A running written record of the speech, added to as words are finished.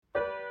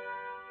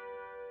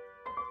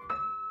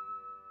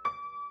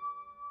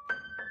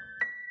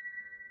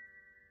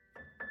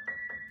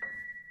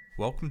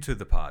Welcome to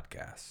the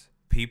podcast,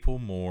 People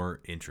More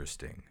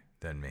Interesting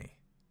Than Me.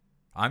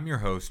 I'm your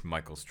host,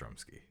 Michael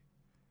Strumsky,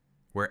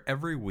 where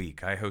every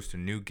week I host a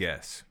new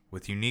guest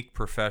with unique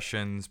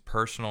professions,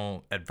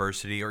 personal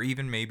adversity, or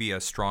even maybe a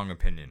strong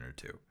opinion or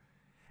two.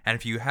 And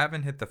if you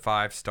haven't hit the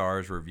 5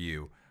 stars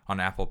review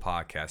on Apple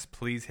Podcasts,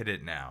 please hit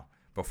it now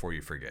before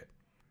you forget.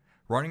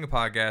 Running a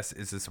podcast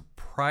is a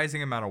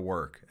surprising amount of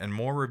work, and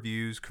more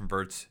reviews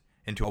converts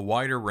into a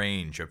wider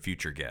range of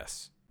future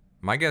guests.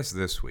 My guest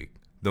this week,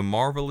 the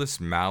marvelous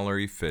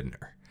Malorie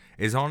Feidner,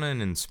 is on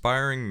an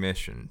inspiring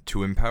mission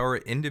to empower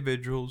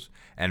individuals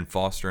and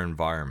foster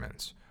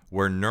environments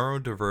where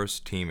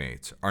neurodiverse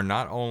teammates are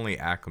not only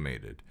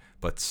acclimated,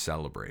 but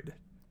celebrated.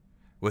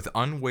 With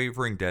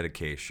unwavering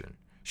dedication,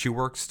 she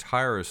works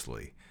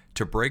tirelessly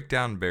to break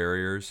down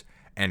barriers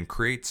and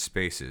create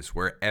spaces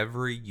where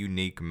every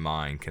unique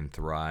mind can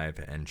thrive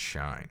and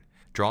shine.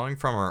 Drawing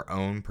from her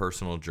own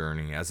personal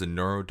journey as a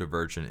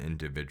neurodivergent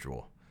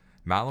individual,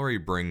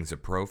 Malorie brings a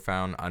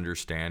profound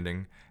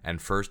understanding and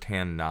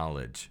first-hand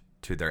knowledge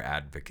to their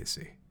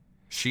advocacy.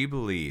 She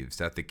believes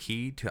that the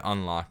key to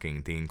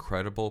unlocking the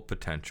incredible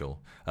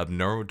potential of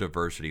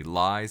neurodiversity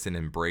lies in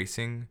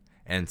embracing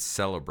and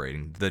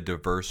celebrating the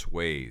diverse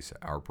ways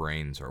our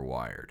brains are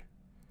wired.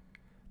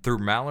 Through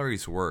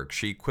Malorie's work,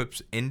 she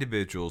equips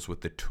individuals with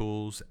the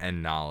tools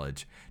and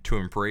knowledge to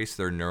embrace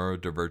their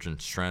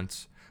neurodivergent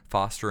strengths,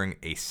 fostering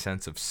a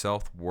sense of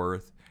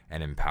self-worth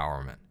and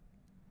empowerment.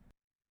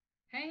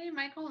 Hey,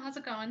 Michael, how's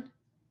it going?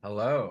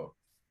 Hello.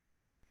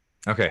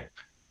 Okay,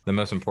 the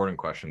most important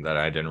question that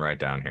I didn't write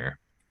down here.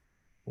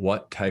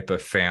 What type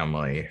of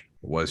family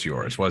was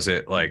yours? Was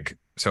it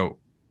so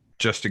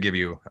just to give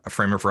you a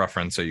frame of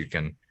reference so you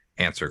can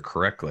answer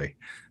correctly,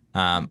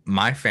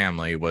 my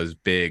family was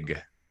big.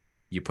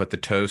 You put the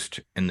toast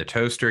in the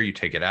toaster, you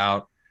take it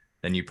out,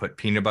 then you put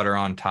peanut butter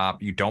on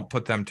top. You don't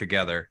put them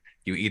together.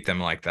 You eat them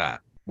like that.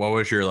 What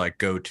was your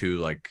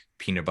go-to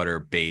peanut butter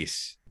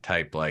base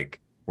type,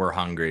 we're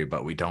hungry,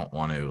 but we don't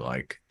want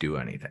to do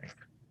anything?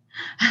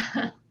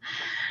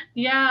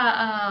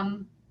 Yeah,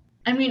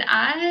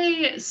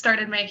 I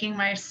started making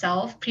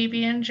myself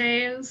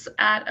PB&Js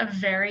at a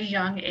very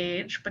young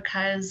age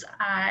because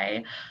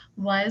I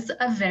was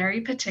a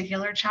very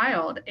particular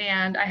child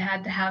and I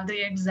had to have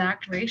the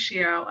exact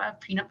ratio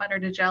of peanut butter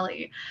to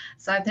jelly.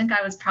 So I think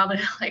I was probably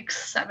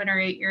 7 or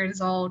 8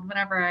 years old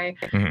whenever I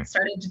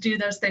started to do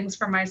those things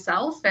for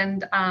myself.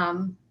 And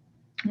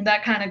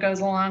that kind of goes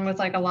along with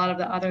a lot of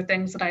the other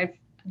things that I've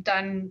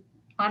done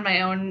on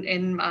my own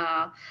in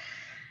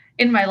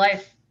my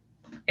life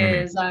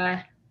is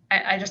I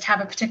just have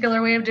a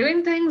particular way of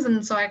doing things.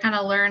 And so I kind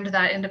of learned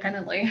that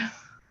independently.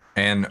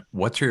 And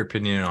what's your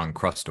opinion on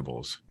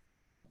Crustables?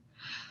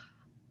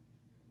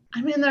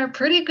 They're a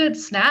pretty good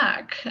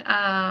snack,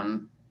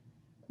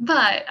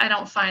 but I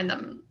don't find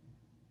them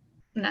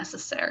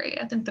necessary.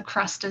 I think the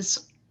crust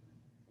is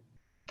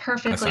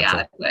perfectly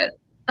adequate.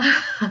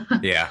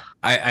 Yeah,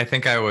 I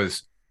think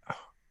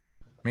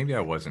maybe I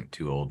wasn't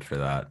too old for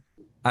that.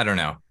 I don't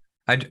know.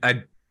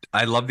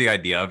 I love the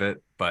idea of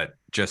it, but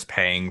just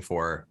paying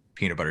for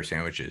peanut butter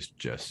sandwiches,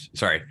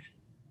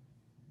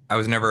 I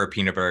was never a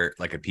peanut butter,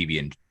 a PB,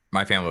 and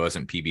my family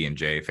wasn't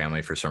PB&J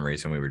family for some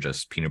reason. We were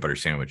just peanut butter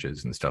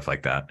sandwiches and stuff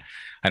like that.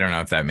 I don't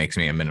know if that makes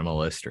me a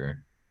minimalist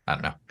or I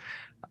don't know.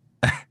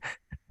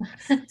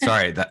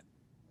 Sorry, that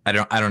I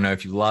don't know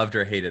if you loved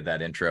or hated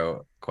that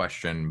intro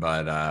question,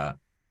 but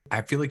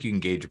I feel like you can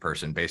gauge a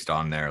person based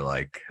on their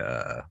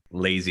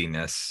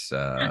laziness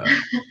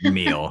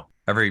meal.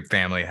 Every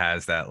family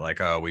has that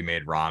we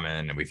made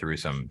ramen and we threw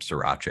some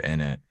sriracha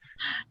in it.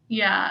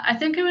 Yeah, I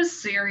think it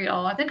was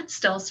cereal. I think it's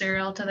still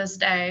cereal to this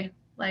day.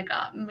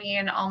 Me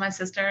and all my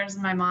sisters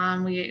and my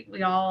mom,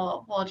 we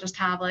all will just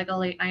have a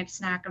late night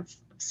snack of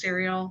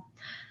cereal.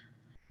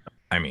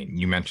 I mean,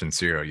 you mentioned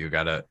cereal. You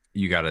gotta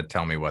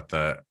tell me what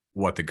the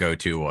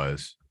go-to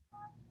was.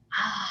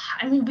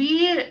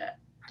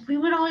 We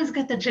would always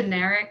get the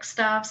generic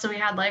stuff. So we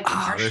had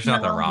marshmallow. There's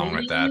nothing wrong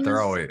with that.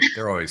 They're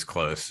always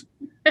close.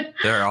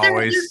 They're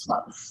always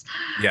close.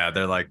 Yeah,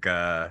 they're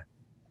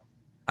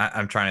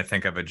I'm trying to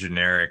think of a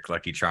generic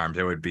Lucky Charms.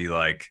 It would be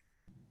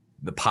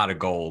the pot of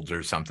golds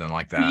or something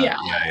like that.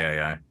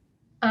 Yeah.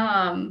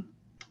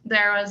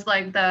 There was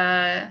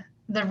the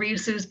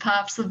Reese's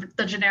Puffs,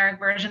 the generic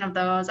version of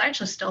those. I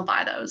actually still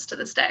buy those to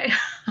this day.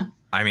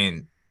 I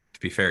mean, to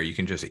be fair, you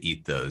can just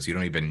eat those. You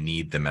don't even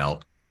need the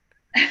milk.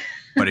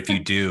 But if you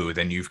do,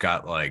 then you've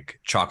got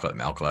chocolate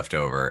milk left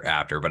over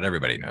after. But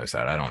everybody knows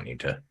that. I don't need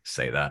to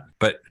say that.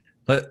 But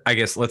I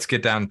guess let's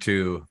get down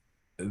to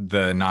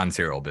the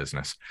non-cereal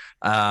business.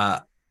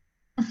 Can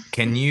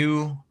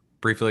you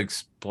briefly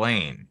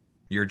explain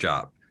your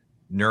job,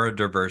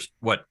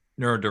 what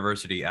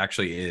neurodiversity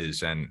actually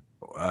is, and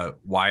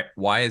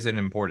why is it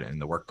important in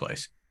the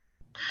workplace?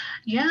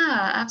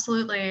 Yeah,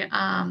 absolutely.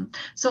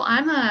 So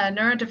I'm a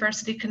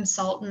neurodiversity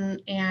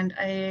consultant and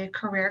a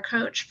career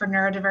coach for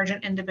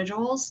neurodivergent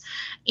individuals.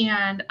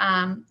 And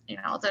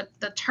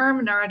the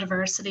term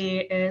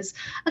neurodiversity is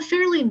a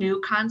fairly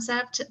new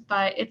concept,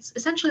 but it's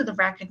essentially the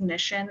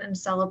recognition and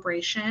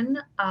celebration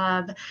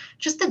of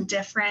just the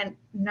different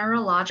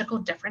neurological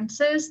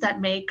differences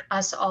that make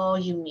us all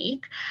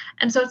unique.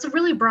 And so it's a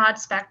really broad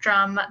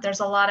spectrum.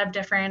 There's a lot of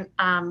different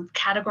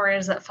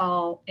categories that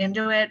fall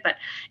into it, but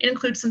it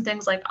includes some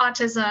things like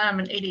autism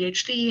and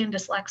ADHD and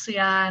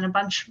dyslexia and a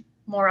bunch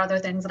more other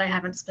things that I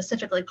haven't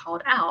specifically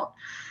called out.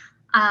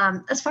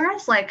 As far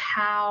as like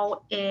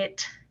how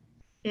it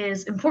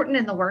is important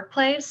in the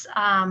workplace,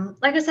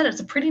 like I said, it's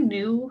a pretty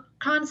new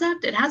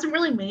concept. It hasn't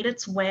really made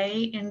its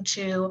way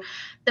into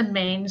the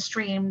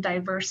mainstream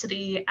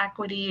diversity,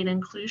 equity, and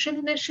inclusion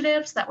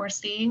initiatives that we're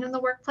seeing in the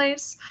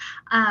workplace.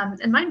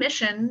 And my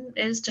mission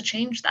is to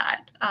change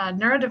that.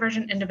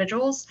 Neurodivergent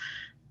individuals,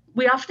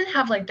 we often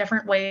have like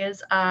different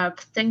ways of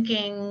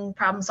thinking,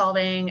 problem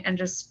solving, and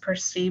just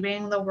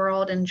perceiving the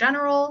world in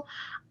general.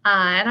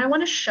 And I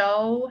want to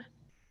show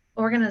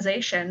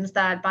organizations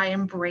that by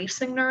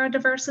embracing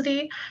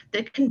neurodiversity,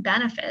 they can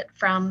benefit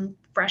from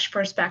fresh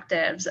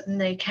perspectives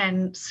and they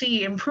can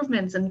see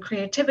improvements in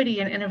creativity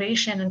and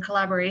innovation and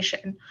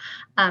collaboration.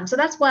 So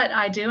that's what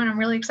I do, and I'm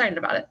really excited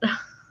about it.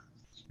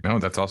 No,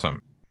 that's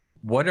awesome.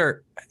 What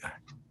are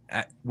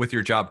with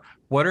your job?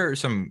 What are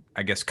some,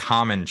 I guess,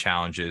 common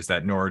challenges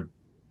that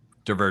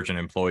neurodivergent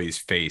employees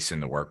face in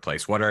the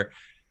workplace? What are,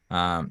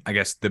 I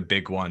guess, the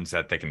big ones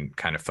that they can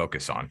kind of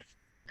focus on?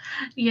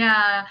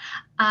 Yeah.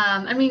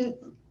 I mean,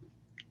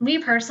 me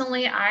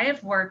personally,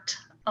 I've worked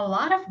a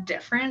lot of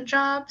different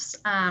jobs.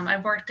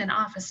 I've worked in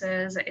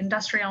offices,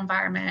 industrial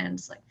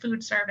environments, like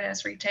food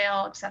service,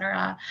 retail,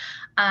 etc.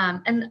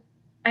 And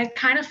I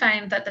kind of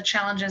find that the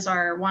challenges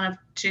are one of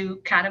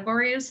two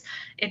categories.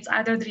 It's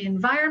either the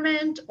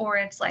environment or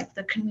it's like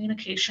the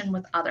communication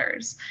with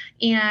others.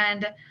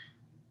 And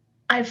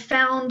I've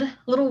found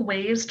little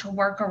ways to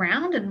work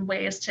around and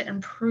ways to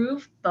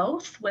improve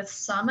both with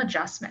some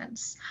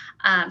adjustments.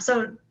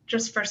 So,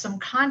 just for some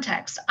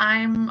context,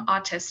 I'm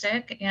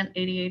autistic and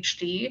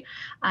ADHD.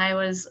 I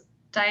was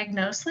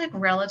diagnosed like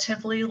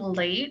relatively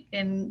late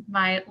in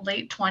my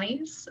late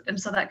 20s.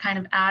 And so that kind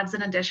of adds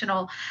an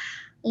additional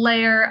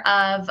layer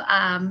of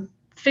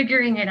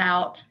figuring it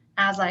out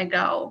as I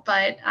go.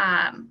 But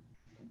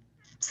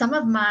some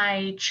of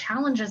my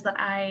challenges that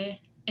I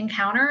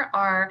encounter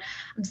are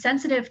I'm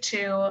sensitive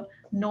to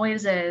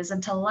noises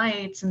and to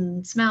lights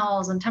and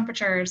smells and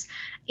temperatures.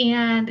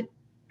 And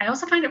I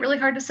also find it really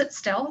hard to sit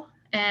still.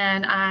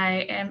 And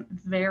I am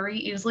very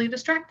easily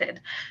distracted.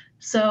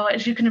 So,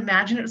 as you can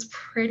imagine, it was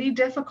pretty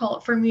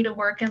difficult for me to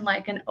work in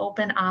like an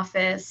open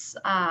office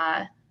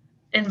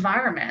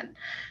environment.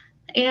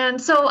 And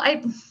so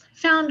I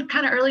found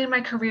kind of early in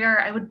my career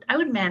I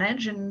would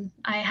manage, and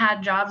I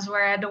had jobs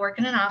where I had to work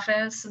in an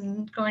office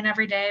and go in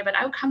every day, but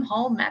I would come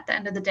home at the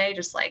end of the day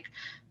just like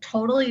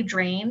totally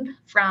drained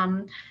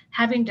from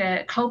having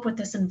to cope with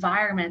this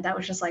environment that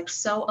was just like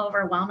so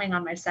overwhelming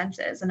on my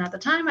senses. And at the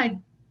time I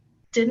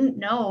didn't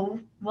know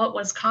what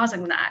was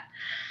causing that.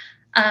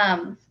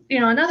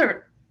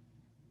 Another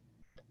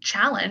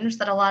challenge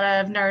that a lot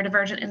of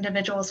neurodivergent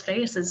individuals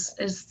face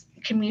is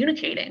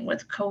communicating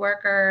with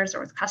coworkers or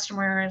with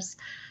customers.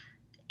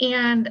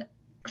 And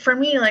for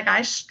me, like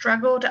I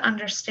struggle to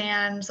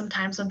understand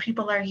sometimes when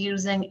people are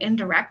using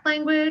indirect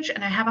language,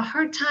 and I have a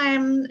hard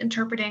time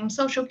interpreting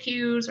social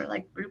cues or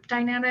like group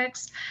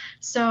dynamics.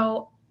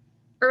 So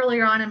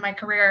earlier on in my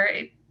career,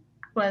 it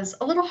was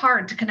a little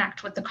hard to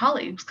connect with the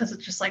colleagues because it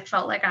just like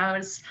felt like I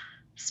was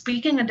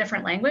speaking a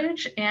different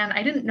language and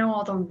I didn't know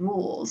all the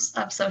rules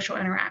of social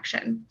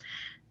interaction.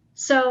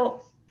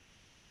 So,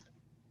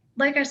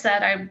 like I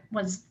said, I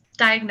was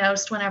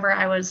diagnosed whenever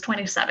I was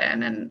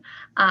 27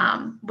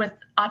 and with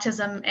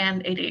autism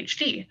and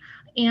ADHD.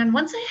 And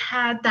once I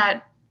had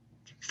that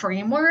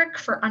framework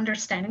for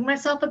understanding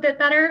myself a bit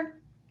better,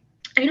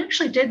 it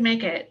actually did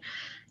make it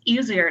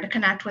easier to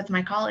connect with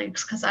my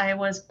colleagues because I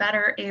was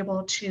better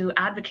able to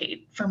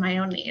advocate for my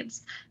own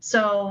needs.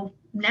 So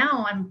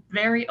now I'm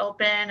very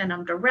open and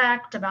I'm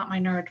direct about my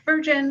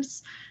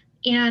neurodivergence,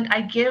 and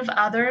I give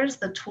others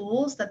the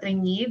tools that they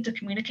need to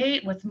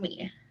communicate with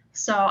me.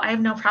 So I have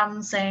no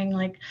problem saying,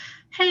 like,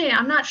 hey,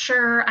 I'm not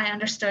sure I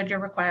understood your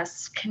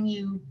requests. Can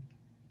you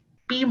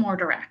be more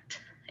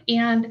direct?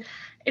 And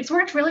it's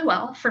worked really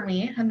well for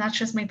me. And that's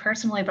just me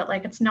personally, but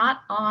like it's not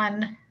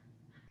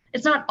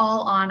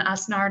all on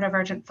us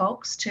neurodivergent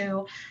folks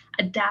to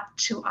adapt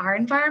to our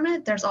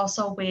environment. There's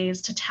also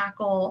ways to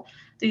tackle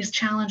these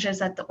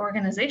challenges at the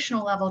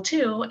organizational level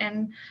too.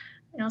 And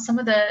some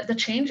of the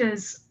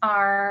changes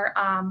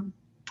are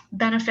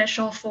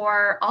beneficial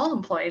for all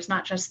employees,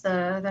 not just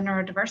the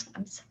neurodiverse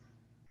ones.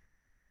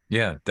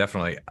 Yeah,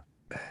 definitely.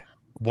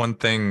 One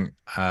thing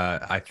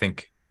I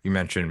think you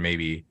mentioned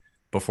maybe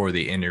before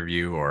the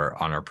interview or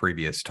on our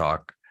previous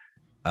talk,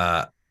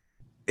 uh,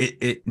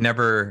 it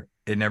never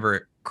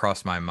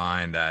crossed my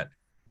mind that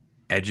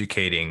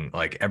educating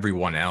like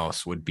everyone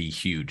else would be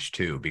huge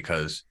too,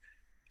 because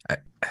I,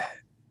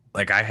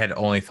 like I had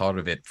only thought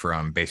of it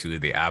from basically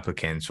the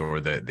applicants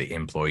or the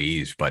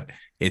employees, but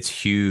it's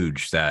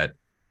huge that,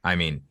 I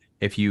mean,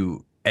 if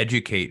you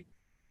educate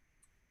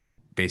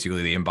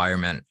basically the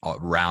environment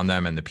around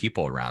them and the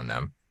people around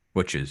them,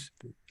 which is,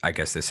 I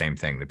guess, the same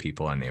thing, the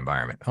people and the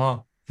environment.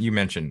 Oh, you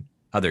mentioned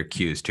other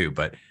cues too,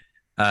 but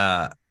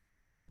uh,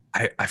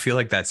 I feel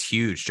like that's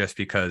huge just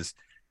because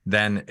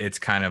then it's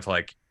kind of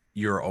like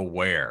you're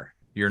aware.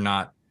 You're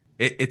not,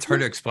 it's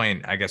hard to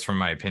explain, I guess, from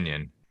my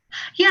opinion.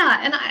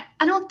 Yeah, and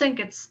I don't think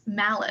it's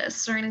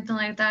malice or anything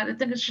like that. I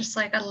think it's just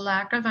like a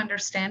lack of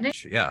understanding,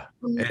 Yeah.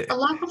 a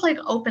lack of like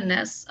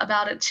openness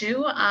about it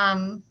too.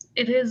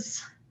 It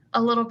is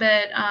a little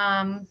bit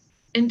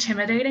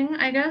intimidating,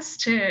 I guess,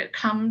 to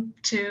come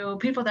to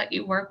people that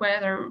you work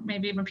with, or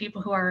maybe even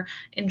people who are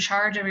in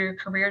charge of your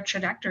career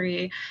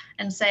trajectory,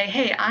 and say,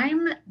 "Hey,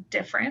 I'm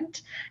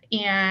different,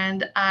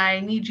 and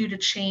I need you to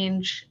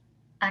change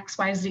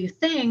XYZ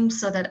things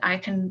so that I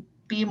can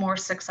be more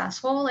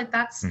successful." Like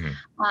Mhm.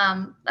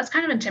 that's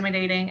kind of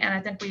intimidating, and I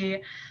think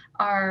we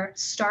are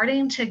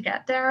starting to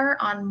get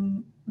there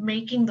on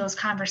making those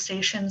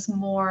conversations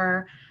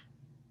more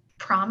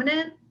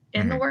prominent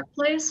in the Mhm.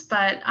 workplace,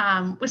 but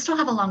we still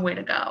have a long way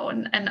to go.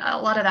 And a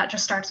lot of that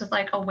just starts with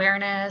like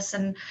awareness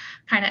and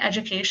kind of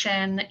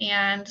education.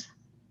 And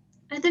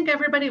I think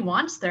everybody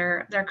wants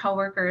their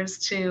coworkers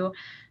to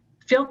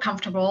feel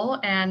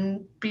comfortable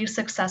and be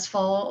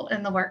successful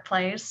in the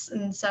workplace.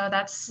 And so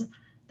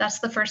that's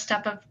the first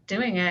step of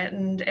doing it.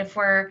 And if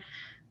we're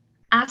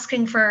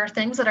asking for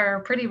things that are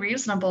pretty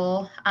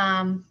reasonable,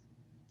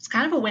 it's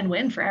kind of a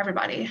win-win for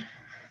everybody.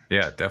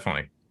 Yeah,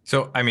 definitely.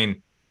 So, I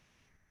mean,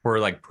 for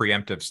like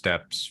preemptive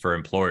steps for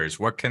employers,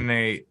 what can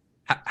they,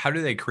 how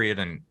do they create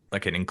an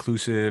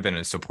inclusive and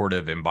a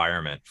supportive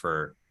environment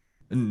for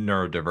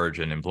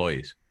neurodivergent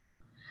employees?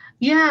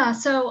 Yeah,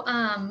 so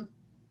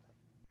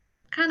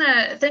kind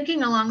of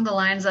thinking along the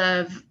lines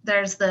of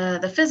there's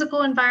the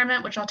physical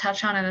environment, which I'll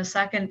touch on in a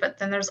second, but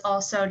then there's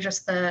also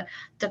just the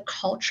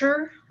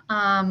culture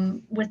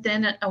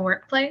within a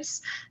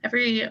workplace.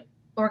 Every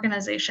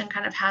organization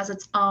kind of has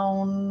its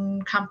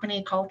own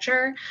company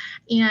culture,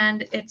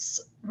 and it's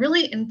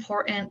really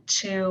important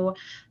to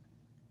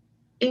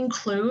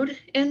include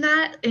in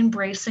that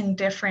embracing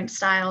different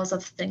styles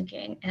of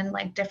thinking and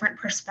like different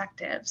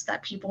perspectives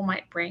that people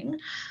might bring.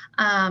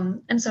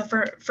 And so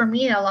for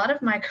me, a lot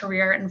of my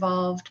career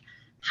involved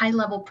high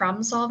level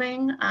problem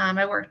solving.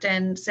 I worked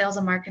in sales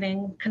and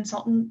marketing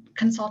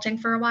consulting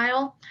for a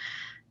while,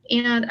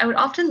 and I would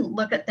often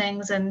look at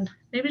things in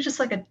maybe just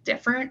like a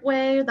different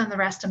way than the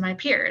rest of my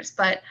peers.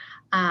 But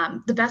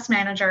the best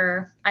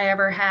manager I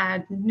ever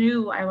had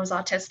knew I was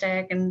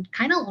autistic and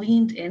kind of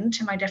leaned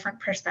into my different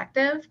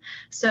perspective.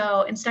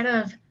 So instead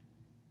of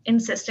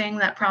insisting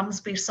that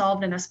problems be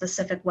solved in a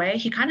specific way,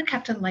 he kind of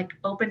kept an like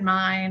open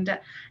mind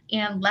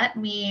and let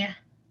me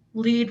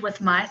lead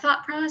with my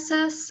thought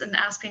process and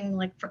asking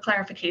like for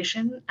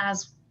clarification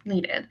as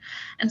needed.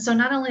 And so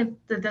not only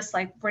did this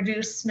like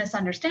reduce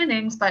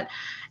misunderstandings, but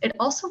it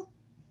also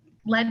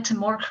led to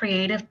more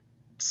creative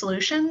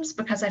solutions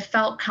because I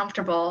felt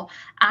comfortable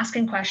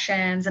asking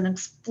questions and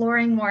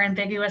exploring more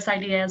ambiguous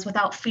ideas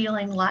without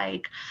feeling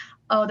like,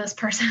 oh, this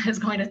person is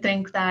going to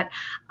think that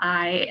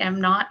I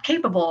am not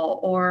capable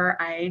or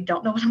I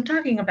don't know what I'm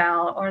talking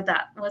about or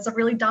that was a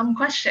really dumb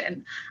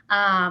question.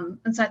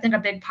 And so I think a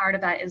big part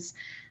of that is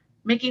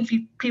making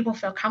people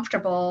feel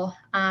comfortable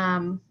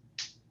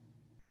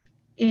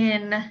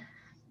in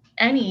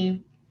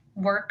any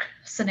work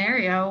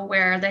scenario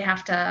where they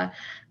have to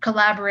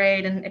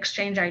collaborate and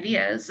exchange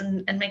ideas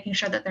and making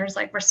sure that there's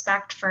like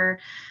respect for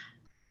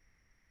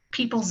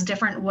people's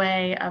different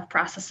way of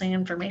processing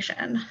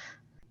information.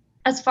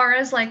 As far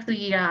as like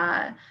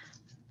the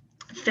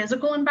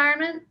physical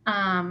environment,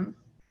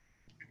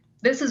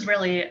 this is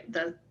really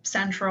the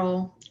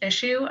central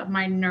issue of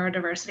my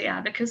neurodiversity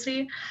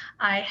advocacy.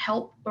 I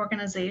help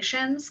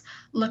organizations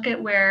look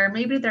at where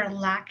maybe they're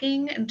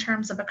lacking in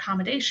terms of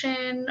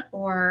accommodation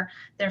or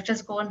their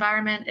physical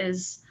environment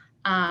is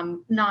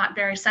not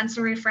very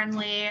sensory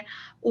friendly,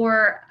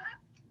 or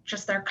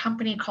just their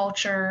company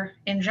culture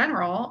in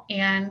general.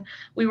 And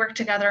we work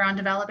together on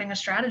developing a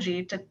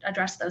strategy to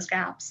address those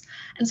gaps.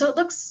 And so it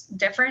looks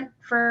different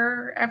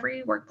for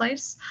every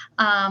workplace.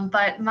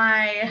 But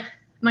my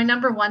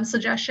number one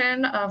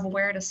suggestion of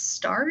where to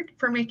start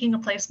for making a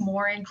place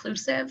more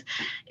inclusive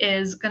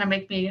is going to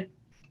make me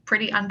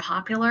pretty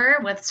unpopular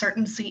with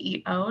certain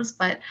CEOs,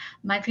 but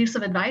my piece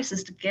of advice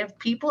is to give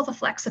people the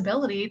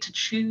flexibility to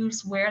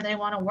choose where they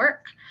want to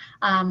work,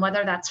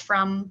 whether that's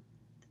from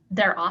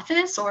their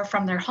office or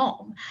from their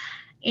home.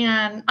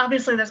 And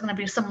obviously, there's going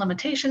to be some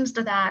limitations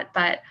to that,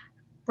 but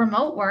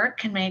remote work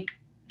can make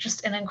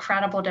just an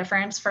incredible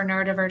difference for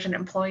neurodivergent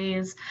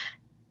employees.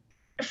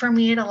 For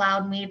me, it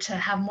allowed me to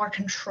have more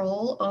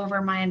control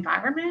over my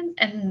environment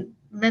and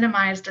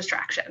minimize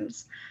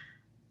distractions.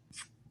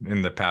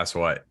 In the past,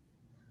 what,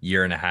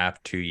 year and a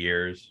half, 2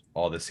 years,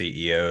 all the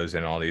CEOs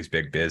and all these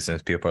big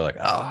business people are like,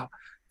 oh,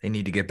 they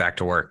need to get back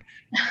to work.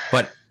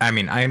 But I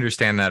mean, I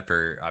understand that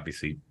for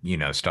obviously,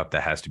 stuff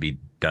that has to be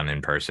done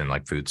in person,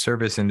 like food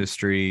service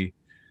industry,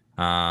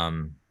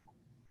 um,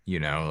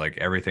 like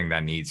everything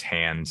that needs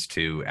hands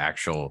to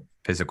actual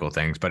physical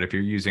things. But if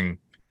you're using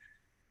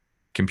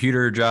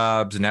computer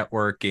jobs,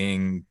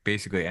 networking,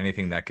 basically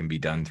anything that can be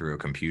done through a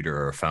computer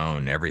or a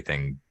phone,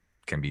 everything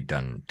can be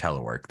done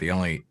telework. The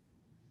only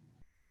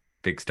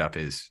big stuff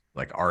is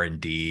like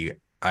R&D.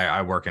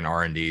 I work in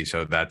R&D,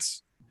 so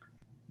that's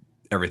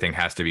everything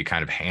has to be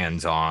kind of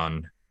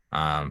hands-on.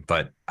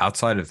 But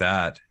outside of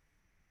that,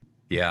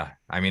 yeah,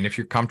 I mean, if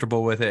you're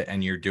comfortable with it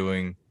and you're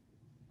doing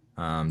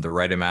the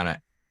right amount of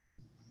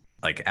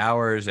like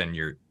hours and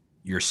your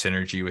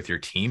synergy with your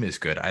team is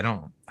good, I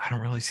don't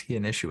really see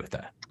an issue with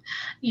that.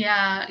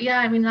 Yeah, yeah.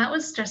 I mean, that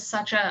was just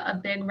such a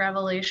big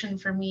revelation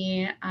for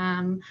me.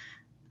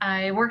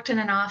 I worked in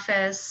an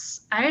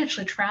office. I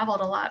actually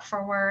traveled a lot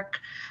for work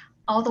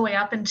all the way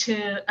up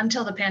into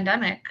until the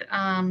pandemic,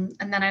 and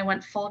then I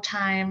went full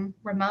time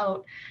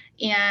remote.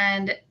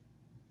 And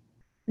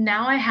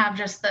now I have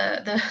just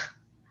the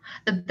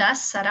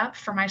best setup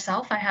for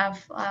myself. I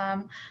have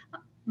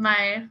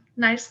my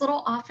nice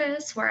little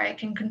office where I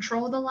can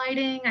control the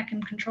lighting, I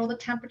can control the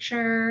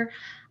temperature.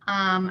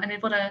 I'm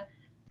able to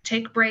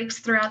take breaks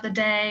throughout the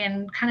day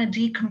and kind of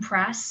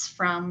decompress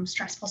from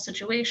stressful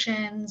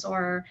situations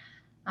or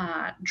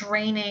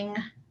draining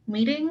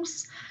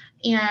meetings.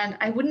 And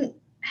I wouldn't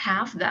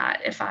have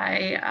that if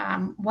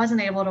I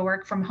wasn't able to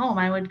work from home.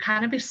 I would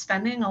kind of be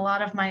spending a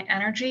lot of my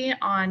energy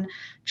on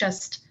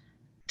just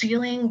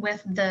dealing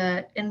with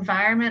the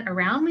environment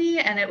around me,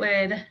 and it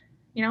would,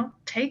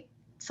 take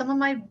some of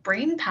my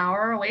brain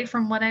power away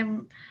from what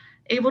I'm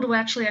able to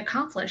actually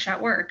accomplish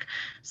at work.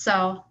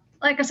 So,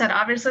 like I said,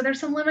 obviously there's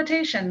some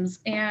limitations,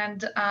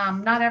 and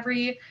not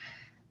every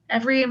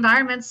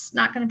environment's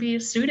not going to be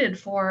suited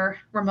for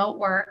remote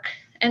work.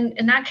 And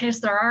in that case,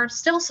 there are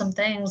still some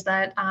things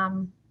that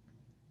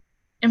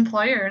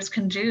employers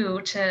can do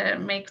to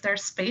make their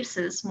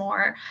spaces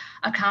more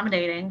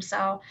accommodating.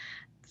 So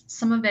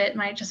some of it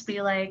might just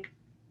be like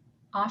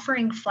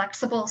offering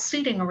flexible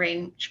seating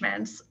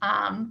arrangements.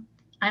 I'm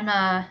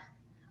a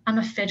I'm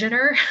a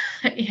fidgeter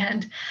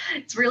and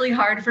it's really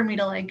hard for me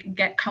to like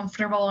get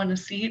comfortable in a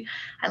seat.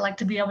 I like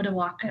to be able to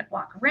walk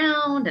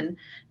around and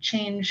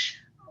change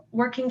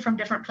working from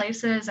different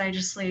places. I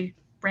just like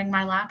bring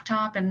my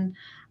laptop and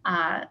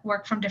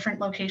work from different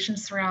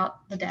locations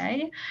throughout the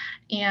day.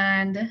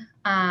 And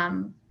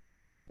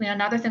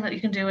another thing that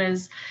you can do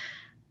is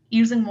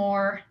using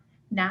more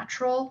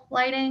natural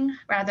lighting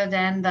rather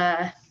than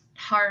the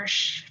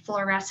harsh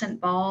fluorescent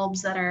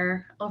bulbs that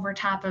are over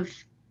top of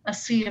a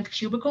sea of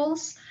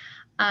cubicles.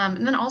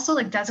 And then also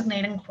like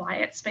designating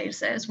quiet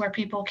spaces where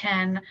people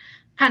can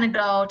kind of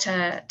go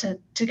to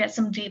get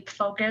some deep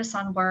focus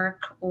on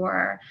work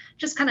or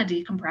just kind of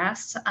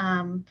decompress.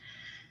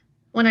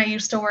 When I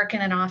used to work in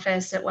an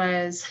office, it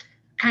was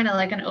kind of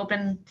like an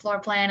open floor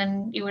plan,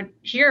 and you would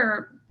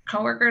hear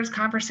coworkers'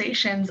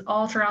 conversations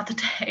all throughout the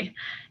day.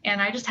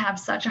 And I just have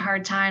such a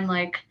hard time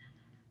like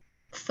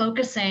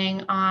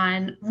focusing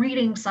on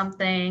reading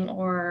something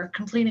or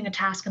completing a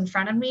task in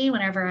front of me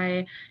whenever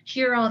I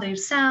hear all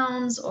these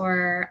sounds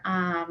or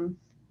I'm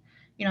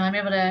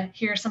able to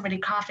hear somebody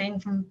coughing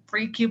from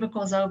 3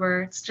 cubicles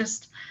over. It's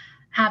just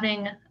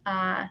having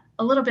a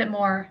little bit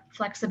more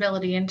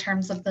flexibility in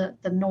terms of the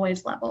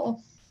noise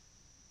level.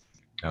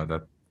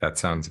 No, that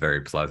sounds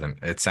very pleasant.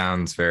 It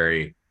sounds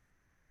like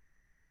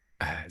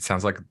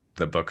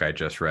the book I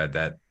just read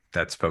that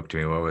spoke to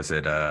me. What was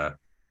it?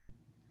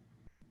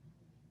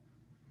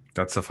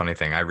 That's the funny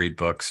thing. I read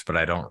books, but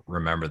I don't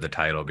remember the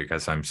title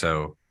because I'm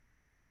so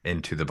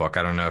into the book.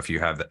 I don't know if you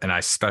have, and I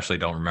especially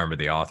don't remember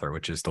the author,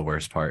 which is the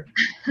worst part.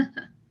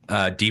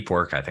 Deep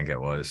Work, I think it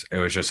was. It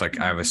was just like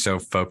I was so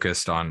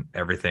focused on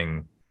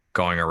everything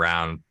going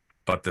around,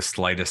 but the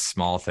slightest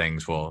small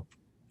things will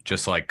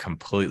just like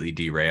completely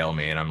derail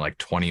me. And I'm like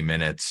 20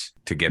 minutes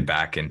to get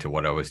back into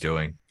what I was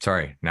doing.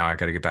 Sorry, now I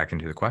got to get back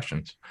into the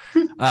questions.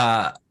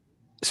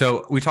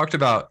 So we talked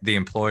about the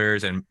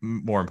employers and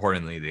more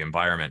importantly, the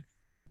environment.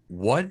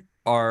 What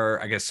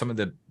are, I guess, some of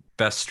the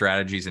best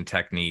strategies and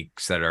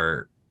techniques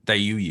that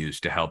you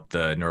use to help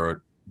the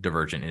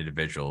neurodivergent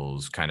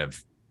individuals kind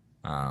of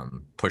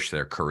push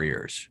their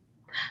careers?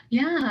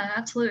 Yeah,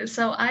 absolutely.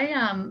 So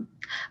I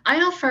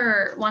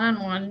offer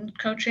one-on-one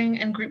coaching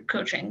and group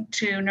coaching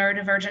to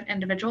neurodivergent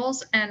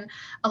individuals, and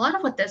a lot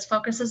of what this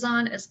focuses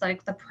on is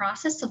like the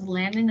process of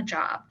landing a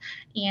job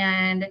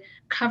and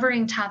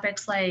covering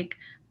topics like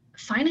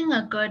finding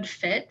a good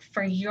fit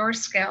for your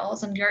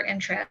skills and your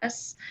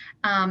interests,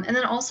 and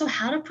then also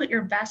how to put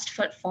your best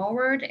foot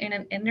forward in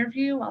an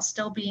interview while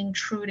still being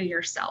true to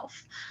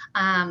yourself.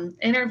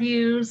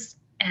 Interviews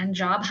and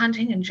job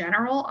hunting in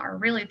general are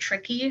really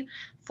tricky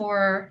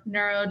for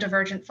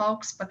neurodivergent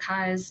folks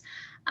because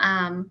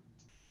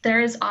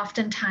there is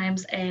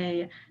oftentimes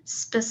a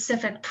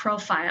specific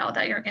profile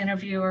that your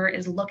interviewer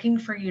is looking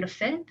for you to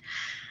fit.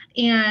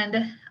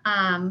 And,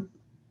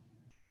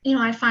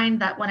 I find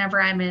that whenever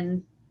I'm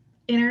in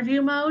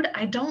interview mode,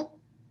 I don't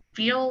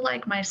feel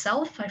like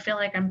myself. I feel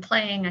like I'm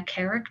playing a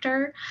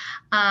character.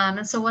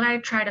 And so what I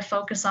try to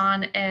focus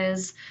on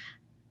is,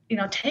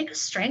 take a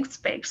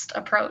strengths-based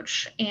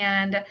approach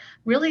and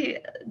really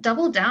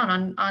double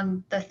down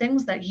on the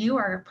things that you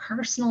are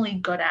personally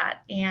good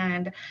at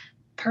and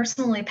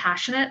personally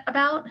passionate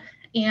about,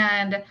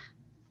 and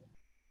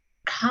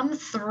come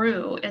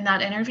through in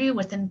that interview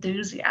with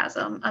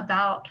enthusiasm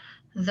about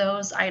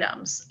those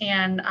items,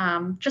 and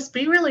just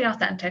be really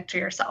authentic to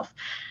yourself.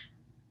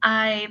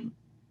 I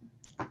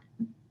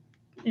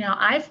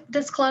I've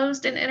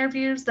disclosed in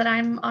interviews that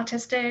I'm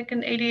autistic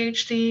and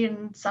ADHD,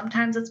 and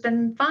sometimes it's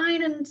been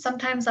fine, and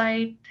sometimes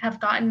I have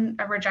gotten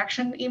a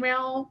rejection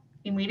email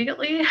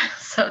immediately.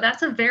 So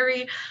that's a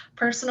very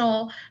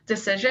personal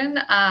decision,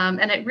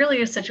 and it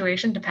really is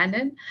situation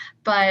dependent.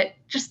 But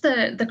just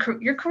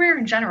your career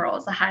in general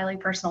is a highly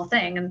personal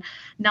thing, and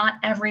not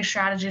every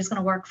strategy is going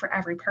to work for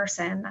every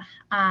person.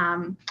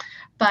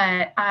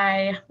 But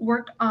I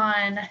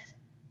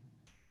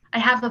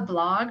have a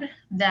blog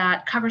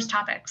that covers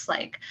topics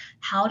like,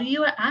 how do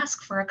you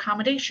ask for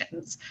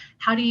accommodations?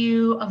 How do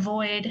you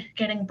avoid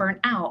getting burnt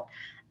out?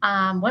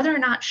 Whether or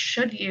not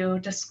should you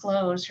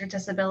disclose your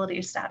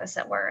disability status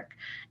at work?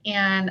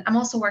 And I'm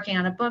also working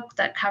on a book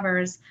that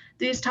covers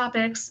these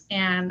topics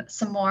and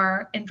some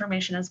more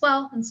information as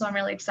well. And so I'm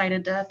really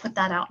excited to put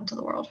that out into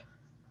the world.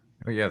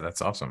 Oh, yeah,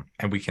 that's awesome.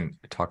 And we can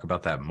talk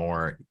about that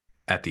more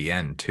at the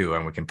end too,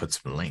 and we can put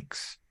some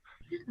links.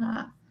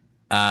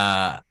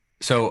 Yeah.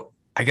 So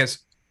I guess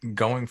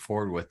going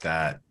forward with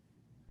that,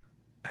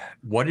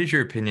 what is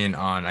your opinion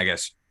on, I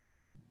guess,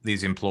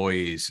 these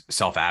employees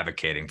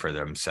self-advocating for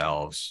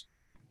themselves?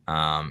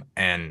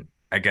 And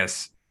I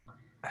guess,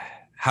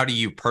 how do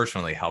you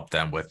personally help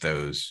them with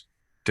those,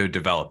 to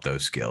develop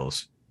those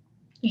skills?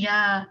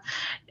 Yeah.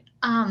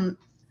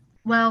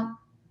 Well,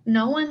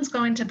 no one's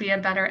going to be a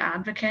better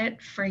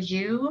advocate for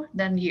you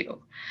than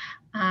you.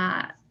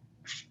 Uh,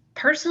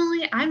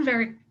 Personally, I'm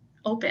very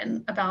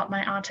open about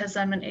my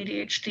autism and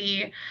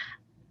ADHD,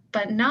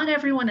 but not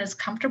everyone is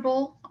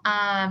comfortable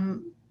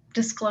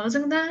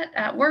disclosing that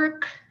at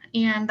work,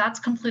 and that's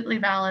completely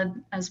valid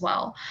as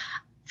well.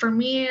 For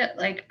me,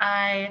 like,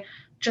 I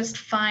just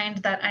find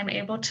that I'm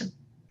able to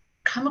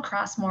come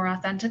across more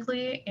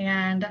authentically,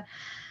 and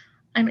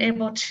I'm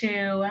able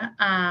to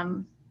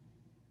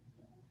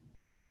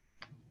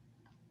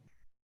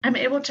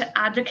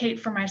advocate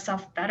for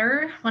myself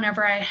better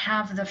whenever I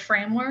have the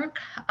framework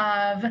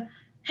of,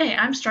 hey,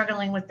 I'm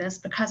struggling with this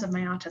because of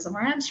my autism,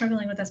 or I'm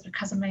struggling with this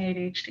because of my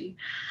ADHD.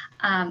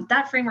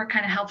 That framework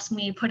kind of helps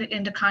me put it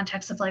into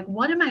context of, like,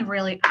 what am I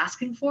really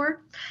asking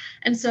for?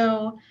 And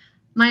so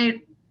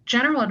my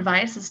general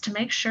advice is to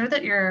make sure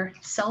that your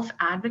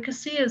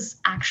self-advocacy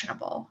is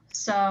actionable.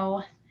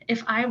 So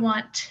if I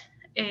want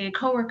a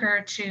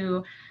coworker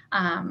to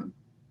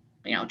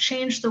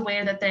change the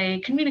way that they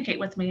communicate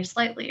with me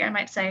slightly, I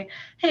might say,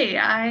 hey,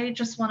 I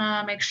just want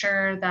to make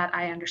sure that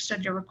I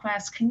understood your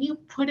request. Can you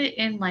put it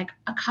in like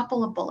a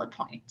couple of bullet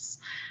points?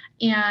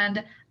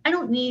 And I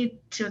don't need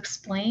to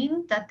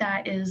explain that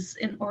that is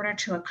in order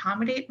to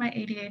accommodate my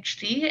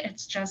ADHD.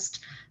 It's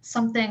just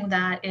something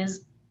that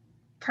is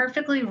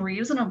perfectly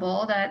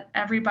reasonable, that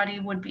everybody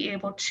would be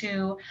able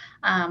to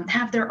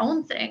have their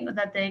own thing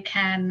that they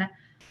can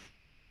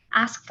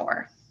ask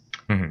for.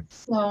 Mm-hmm.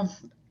 So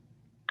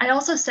I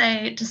also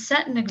say to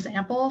set an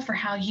example for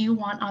how you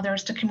want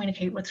others to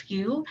communicate with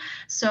you.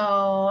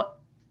 So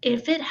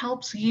if it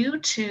helps you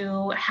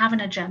to have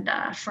an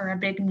agenda for a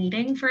big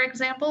meeting, for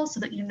example,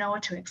 so that you know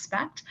what to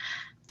expect,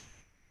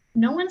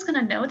 no one's going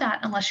to know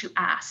that unless you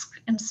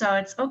ask. And so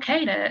it's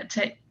okay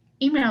to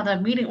email the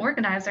meeting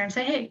organizer and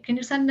say, hey, can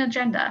you send an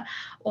agenda?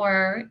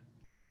 Or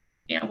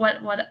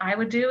what I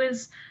would do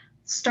is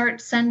start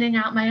sending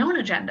out my own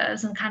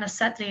agendas and kind of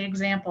set the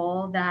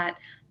example that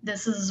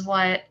this is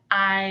what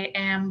I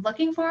am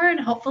looking for,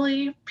 and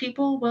hopefully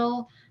people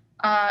will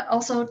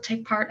also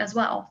take part as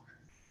well.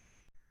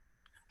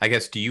 I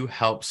guess, do you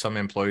help some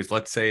employees?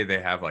 Let's say they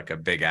have like a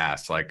big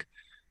ask, like,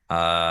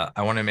 I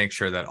want to make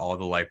sure that all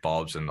the light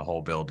bulbs in the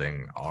whole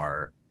building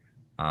are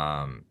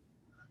um,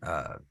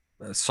 uh,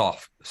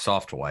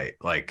 soft white.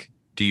 Like,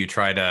 do you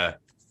try to,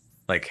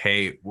 like,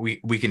 hey,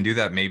 we can do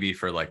that maybe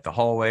for like the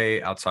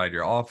hallway outside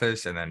your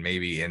office, and then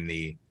maybe in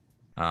the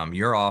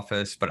your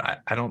office, but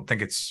I don't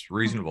think it's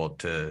reasonable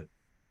to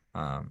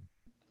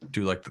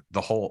do like the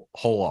whole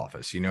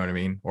office, you know what I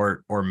mean?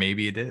 Or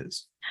maybe it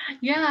is.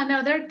 Yeah,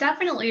 no, there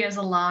definitely is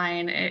a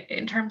line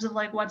in terms of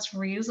like what's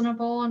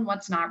reasonable and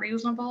what's not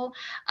reasonable.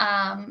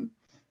 Um,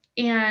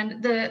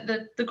 and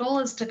the goal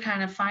is to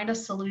kind of find a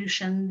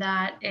solution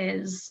that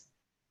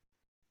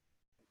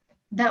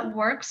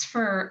works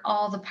for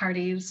all the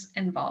parties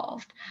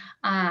involved.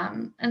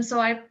 And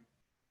so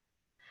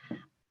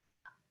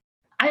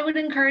I would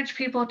encourage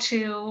people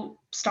to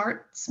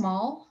start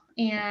small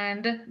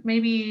and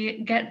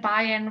maybe get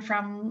buy-in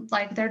from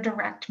like their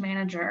direct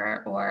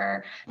manager,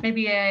 or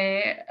maybe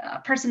a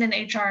person in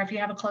HR if you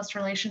have a close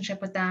relationship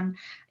with them,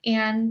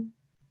 and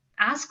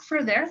ask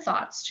for their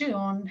thoughts too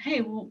on,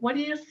 hey, what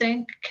do you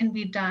think can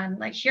be done?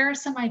 Like, here are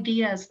some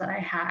ideas that I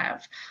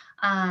have.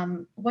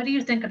 What do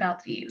you think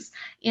about these?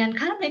 And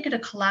kind of make it a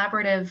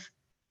collaborative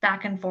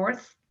back and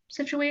forth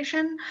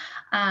situation.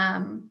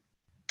 Um,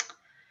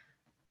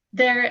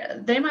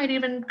 they might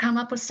even come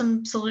up with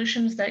some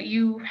solutions that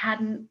you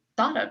hadn't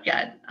thought of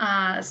yet.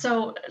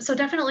 So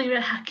definitely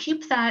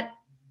keep that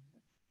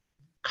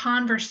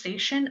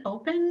conversation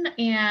open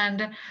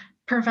and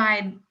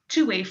provide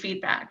two-way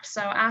feedback.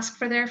 So ask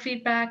for their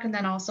feedback and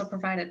then also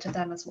provide it to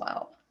them as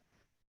well.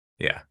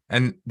 Yeah.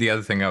 And the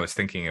other thing I was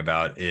thinking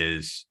about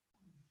is,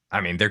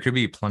 I mean, there could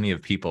be plenty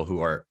of people who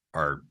are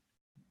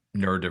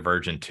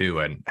neurodivergent too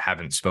and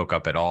haven't spoke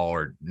up at all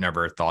or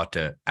never thought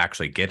to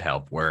actually get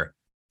help, where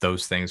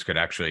those things could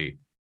actually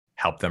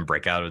help them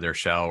break out of their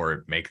shell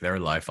or make their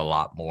life a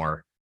lot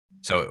more.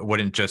 So it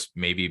wouldn't just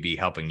maybe be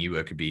helping you,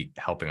 it could be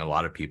helping a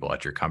lot of people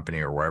at your company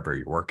or wherever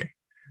you're working.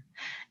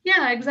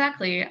 Yeah,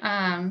 exactly.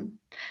 Yeah,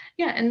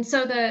 and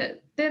so the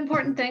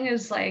important thing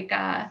is like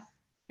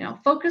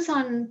focus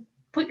on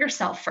put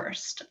yourself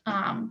first.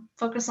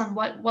 Focus on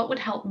what would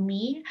help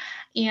me,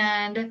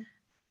 and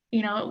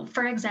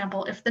for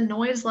example, if the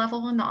noise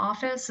level in the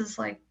office is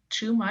like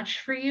too much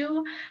for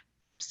you,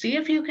 see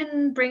if you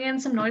can bring in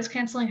some noise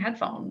canceling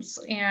headphones.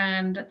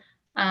 And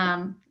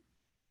um,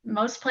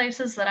 most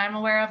places that I'm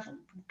aware of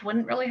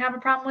wouldn't really have a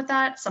problem with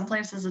that. Some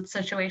places it's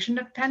situation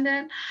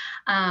dependent.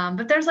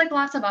 But there's like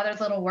lots of other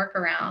little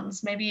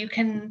workarounds. Maybe you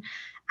can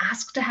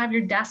ask to have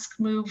your desk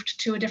moved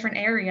to a different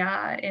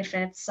area if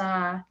it's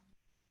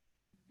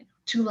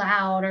too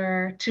loud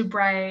or too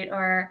bright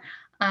or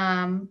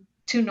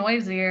too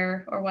noisy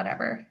or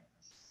whatever.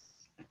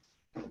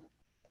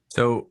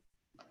 So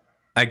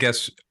I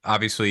guess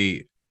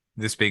obviously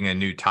this being a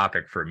new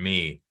topic for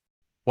me,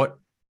 what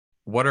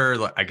what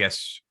are, I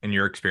guess, in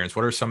your experience,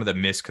 what are some of the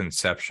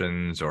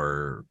misconceptions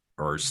or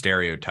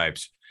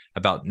stereotypes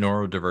about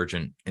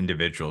neurodivergent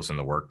individuals in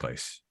the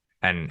workplace?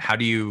 And how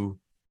do you,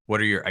 what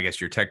are your, I guess,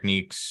 your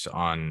techniques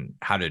on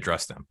how to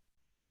address them?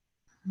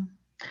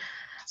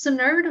 So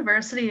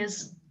neurodiversity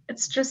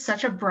it's just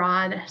such a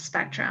broad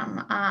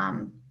spectrum.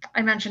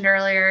 I mentioned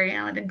earlier,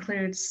 it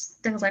includes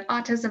things like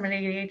autism and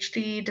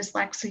ADHD,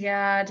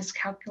 dyslexia,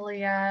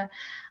 dyscalculia,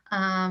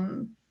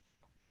 um,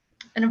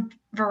 and a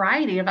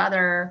variety of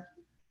other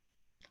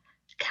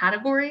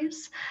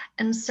categories.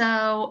 And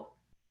so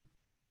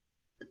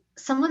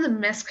some of the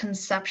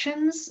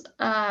misconceptions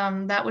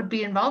that would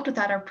be involved with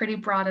that are pretty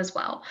broad as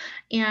well.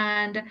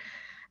 And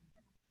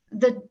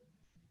the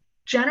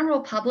general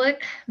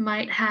public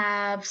might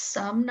have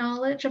some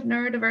knowledge of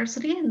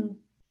neurodiversity and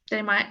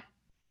they might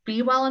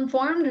be well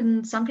informed,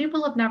 and some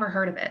people have never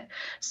heard of it.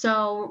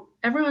 So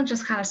everyone's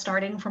just kind of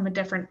starting from a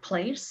different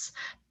place,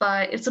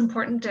 but it's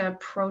important to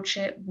approach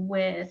it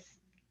with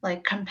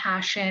like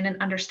compassion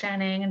and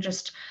understanding and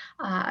just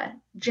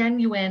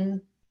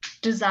genuine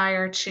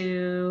desire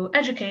to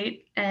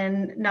educate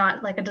and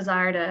not like a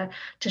desire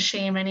to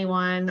shame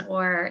anyone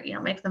or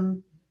make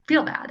them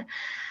feel bad.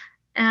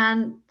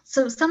 And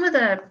so some of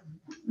the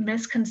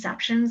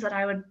misconceptions that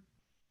I would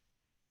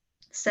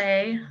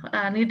say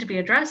need to be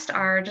addressed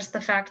are just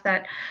the fact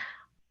that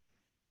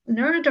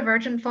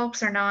neurodivergent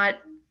folks are not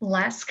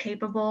less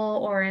capable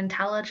or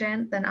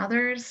intelligent than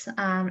others.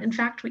 In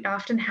fact, we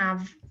often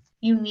have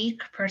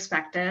unique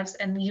perspectives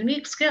and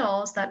unique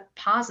skills that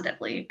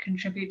positively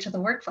contribute to the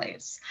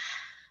workplace.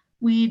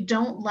 We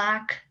don't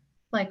lack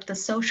like the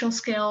social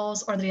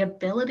skills or the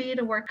ability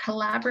to work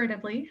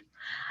collaboratively.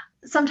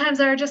 Sometimes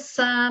there are just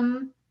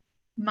some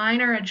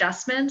minor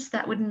adjustments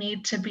that would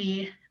need to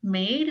be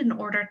made in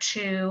order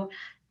to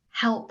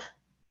help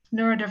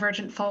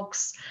neurodivergent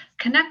folks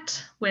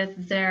connect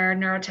with their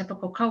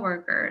neurotypical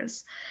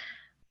coworkers.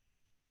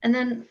 And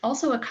then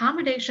also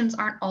accommodations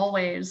aren't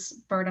always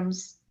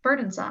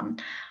burdensome.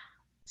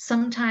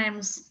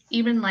 Sometimes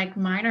even like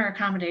minor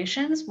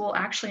accommodations will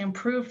actually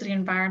improve the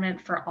environment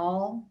for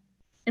all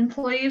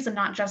employees and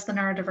not just the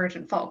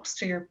neurodivergent folks,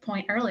 to your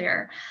point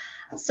earlier.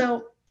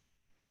 So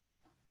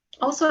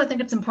also, I think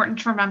it's important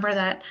to remember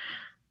that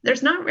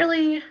there's not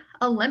really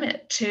a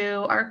limit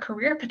to our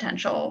career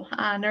potential.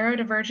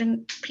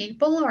 Neurodivergent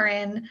people are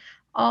in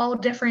all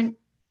different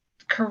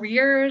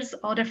careers,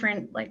 all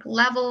different like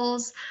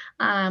levels.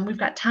 We've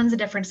got tons of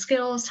different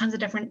skills, tons of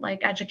different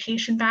like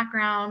education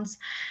backgrounds,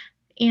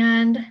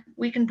 and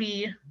we can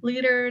be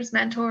leaders,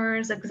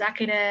 mentors,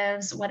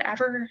 executives,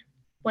 whatever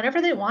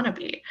they want to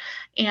be.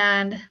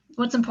 And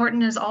what's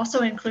important is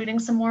also including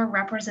some more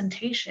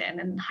representation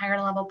in higher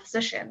level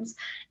positions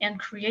and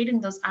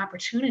creating those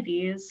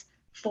opportunities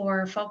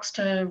for folks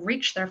to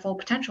reach their full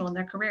potential in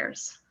their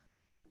careers.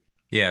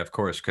 Yeah, of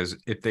course. Because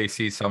if they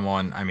see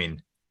someone, I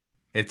mean,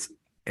 it's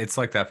it's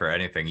like that for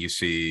anything. You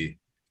see,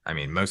 I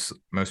mean, most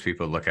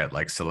people look at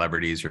like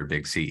celebrities or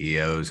big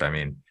CEOs. I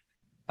mean,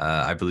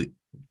 I believe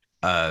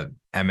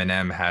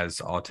Eminem has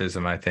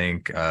autism, I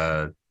think.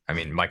 I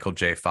mean, Michael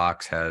J.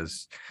 Fox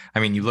has, I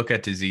mean, you look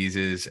at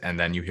diseases and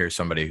then you hear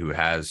somebody who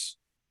has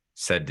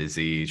said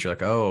disease, you're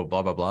like, oh,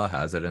 blah, blah, blah,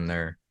 has it in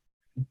there.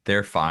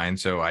 They're fine.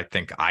 So I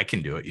think I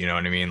can do it. You know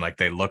what I mean? Like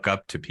they look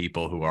up to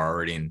people who are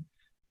already in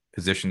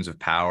positions of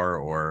power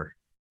or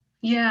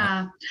not,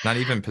 Yeah. not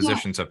even Yeah.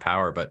 positions of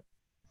power, but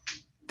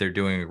they're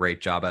doing a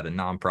great job at a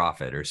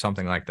nonprofit or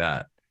something like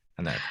that.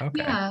 And they're like,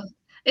 okay. Yeah,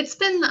 it's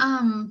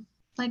been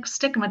like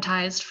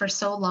stigmatized for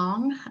so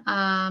long,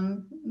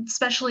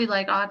 especially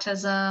like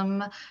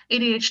autism,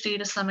 ADHD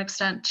to some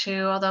extent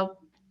too, although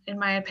in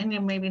my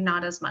opinion, maybe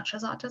not as much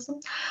as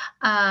autism.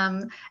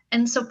 Um,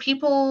 and so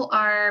people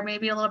are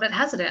maybe a little bit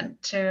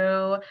hesitant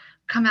to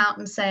come out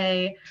and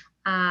say,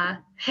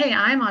 hey,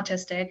 I'm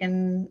autistic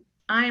and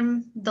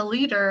I'm the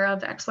leader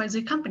of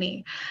XYZ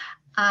company.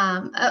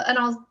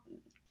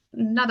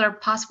 Another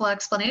possible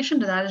explanation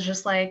to that is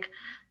just like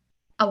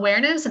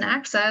awareness and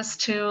access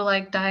to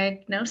like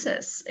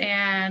diagnosis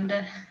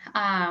and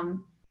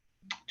um,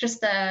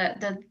 just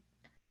the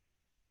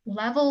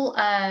level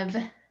of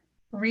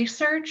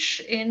research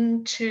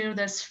into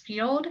this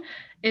field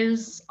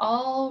is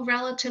all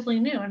relatively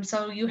new. And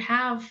so you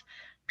have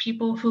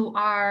people who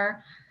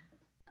are,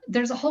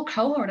 there's a whole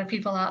cohort of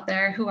people out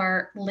there who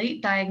are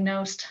late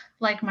diagnosed,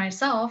 like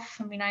myself.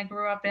 I mean, I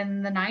grew up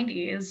in the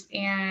 90s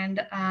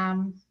and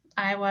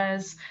I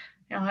was,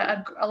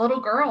 a little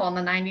girl in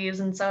the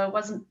 90s. And so it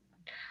wasn't,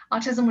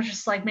 autism was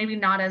just like maybe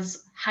not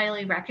as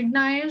highly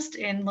recognized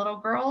in little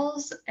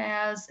girls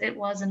as it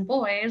was in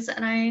boys.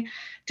 And I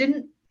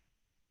didn't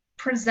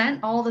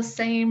present all the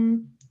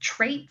same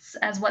traits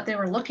as what they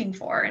were looking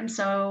for. And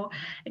so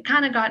it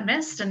kind of got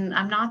missed. And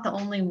I'm not the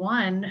only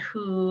one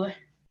who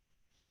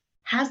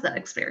has that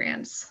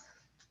experience.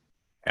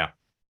 Yeah.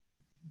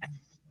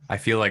 I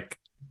feel like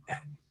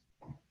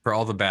for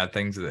all the bad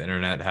things that the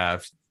internet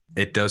have,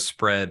 it does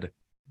spread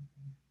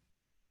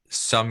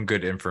some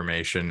good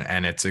information,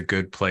 and it's a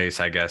good place,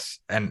 I guess.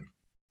 And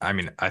I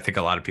mean, I think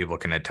a lot of people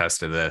can attest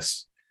to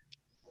this.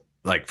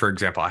 Like, for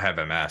example, I have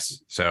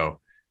MS.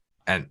 So,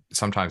 and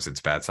sometimes it's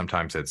bad.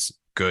 Sometimes it's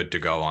good to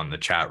go on the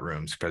chat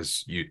rooms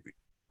because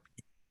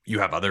you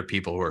have other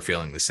people who are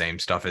feeling the same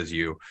stuff as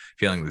you,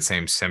 feeling the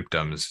same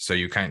symptoms. So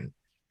you kind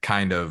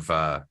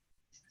of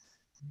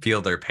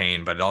feel their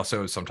pain, but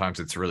also sometimes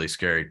it's really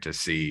scary to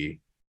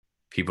see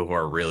people who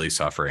are really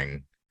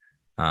suffering,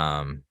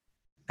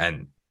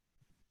 and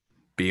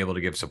be able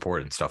to give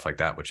support and stuff like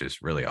that, which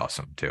is really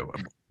awesome too.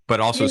 But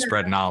also Yeah.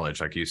 spread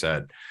knowledge, like you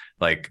said.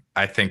 Like,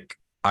 I think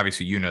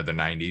obviously the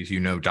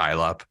 90s,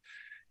 dial up,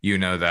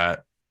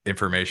 that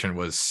information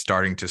was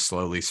starting to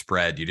slowly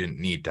spread. You didn't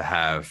need to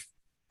have,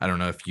 I don't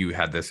know if you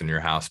had this in your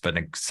house, but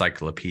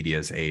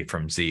encyclopedias A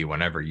from Z.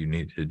 Whenever you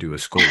needed to do a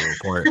school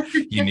report,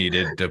 you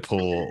needed to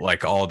pull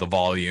like all the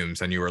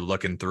volumes and you were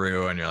looking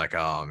through and you're like,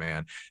 oh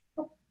man,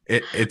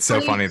 it's so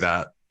funny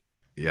that,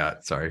 yeah,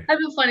 sorry. I have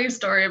a funny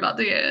story about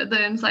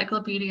the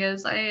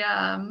encyclopedias. I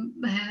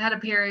had a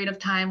period of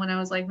time when I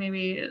was like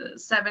maybe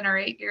 7 or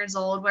 8 years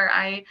old where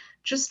I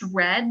just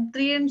read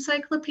the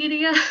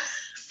encyclopedia.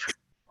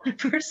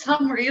 For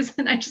some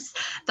reason, I just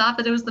thought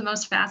that it was the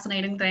most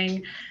fascinating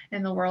thing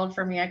in the world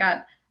for me. I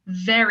got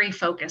very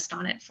focused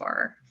on it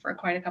for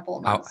quite a couple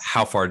of months.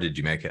 How far did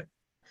you make it?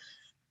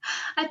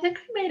 I think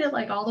I made it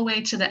like all the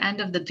way to the end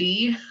of the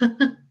D.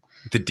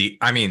 The D,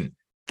 I mean,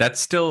 that's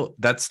still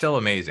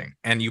amazing.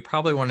 And you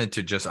probably wanted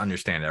to just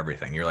understand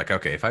everything. You're like,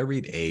 okay, if I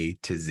read A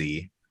to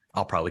Z,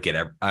 I'll probably get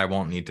I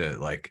won't need to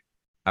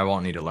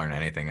learn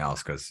anything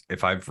else, because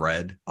if I've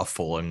read a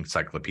full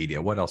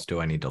encyclopedia, what else do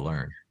I need to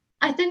learn?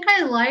 I think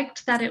I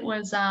liked that it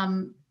was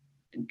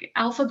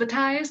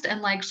alphabetized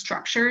and like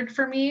structured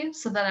for me,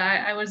 so that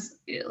I was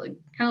like,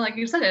 kind of like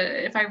you said,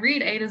 if I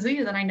read A to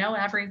Z, then I know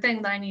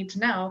everything that I need to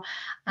know.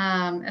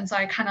 And so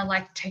I kind of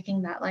like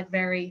taking that like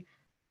very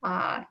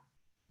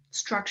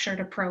structured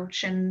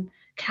approach and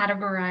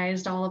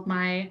categorized all of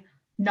my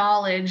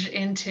knowledge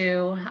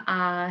into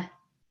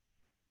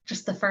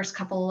just the first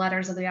couple of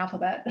letters of the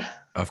alphabet.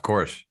 Of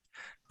course.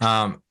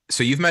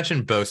 So you've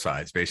mentioned both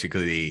sides,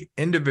 basically the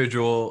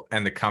individual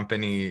and the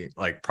company,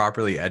 like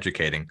properly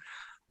educating.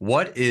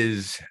 What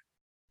is,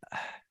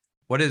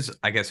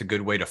 I guess, a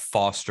good way to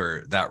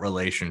foster that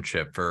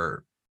relationship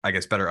for, I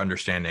guess, better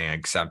understanding and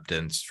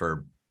acceptance,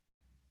 for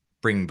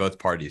bringing both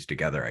parties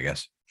together, I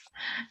guess?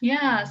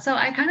 Yeah, so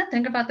I kind of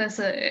think about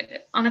this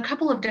on a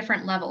couple of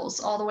different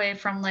levels, all the way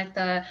from like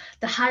the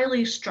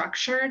highly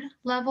structured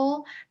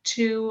level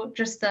to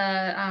just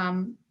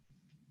the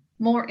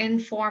more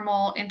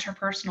informal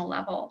interpersonal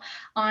level.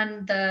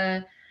 On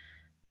the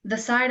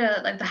side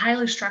of like the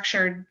highly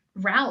structured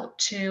route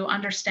to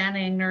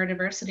understanding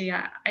neurodiversity,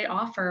 I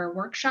offer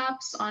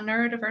workshops on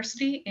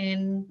neurodiversity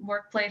in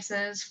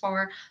workplaces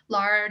for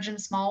large and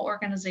small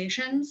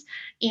organizations.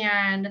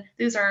 And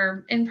these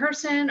are in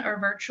person or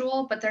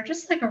virtual, but they're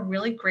just like a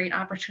really great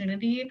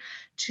opportunity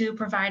to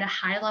provide a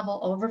high level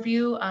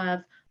overview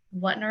of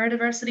what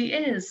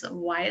neurodiversity is,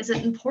 why is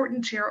it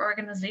important to your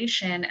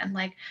organization, and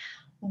like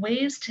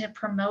ways to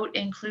promote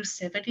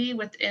inclusivity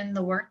within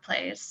the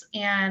workplace.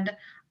 And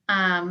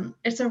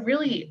it's a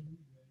really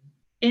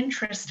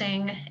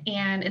interesting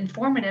and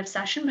informative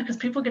session because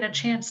people get a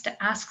chance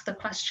to ask the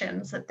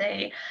questions that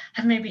they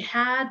have maybe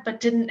had but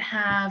didn't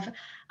have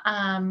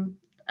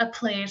a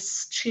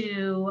place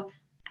to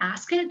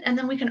ask it. And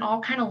then we can all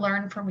kind of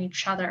learn from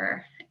each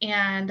other.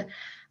 And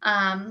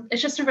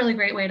It's just a really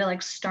great way to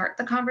like start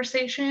the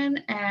conversation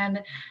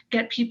and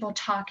get people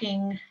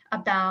talking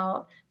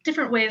about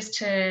different ways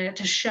to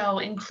show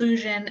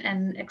inclusion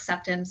and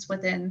acceptance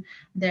within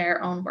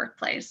their own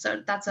workplace.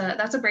 So that's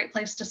a great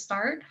place to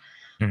start.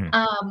 Hmm.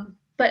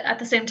 But at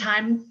the same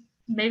time,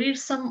 maybe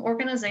some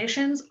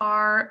organizations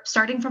are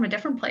starting from a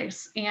different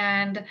place.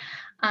 And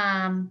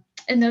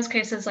in those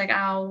cases, like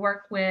I'll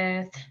work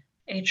with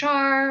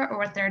HR or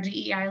with their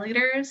DEI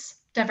leaders,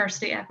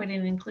 diversity, equity,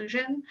 and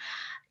inclusion,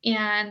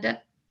 and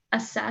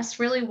assess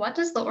really what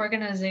does the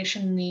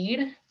organization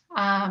need,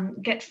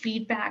 get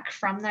feedback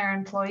from their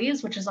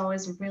employees, which is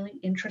always really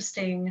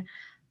interesting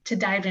to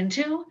dive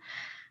into,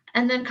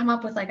 and then come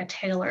up with like a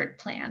tailored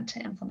plan to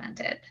implement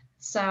it.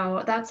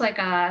 So that's like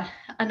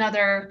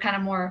another kind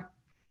of more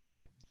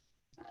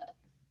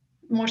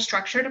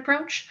structured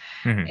approach.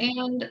 Hmm.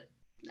 And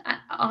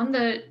on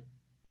the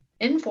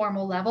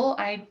informal level,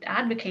 I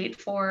advocate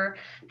for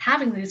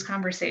having these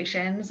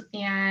conversations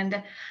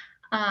and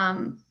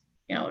um,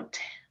 you know,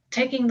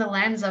 taking the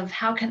lens of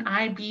how can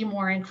I be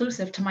more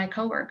inclusive to my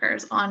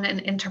coworkers on an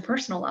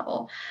interpersonal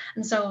level.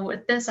 And so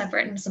with this, I've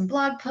written some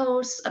blog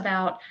posts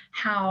about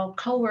how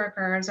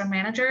coworkers or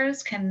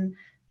managers can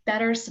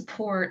better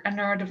support a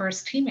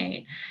neurodiverse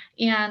teammate.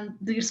 And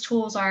these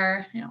tools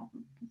are,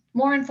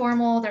 more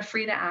informal, they're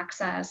free to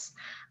access.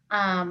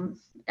 And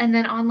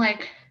then on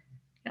like,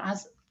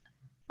 as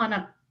on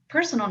a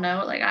personal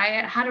note, like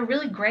I had a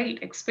really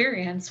great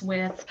experience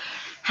with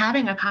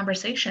having a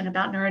conversation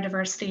about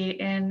neurodiversity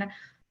in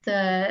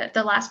the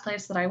last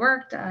place that I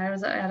worked. I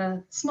was at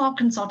a small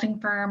consulting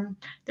firm.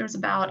 There was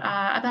about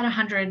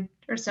 100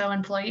 or so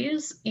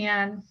employees,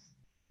 and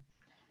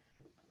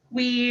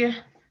we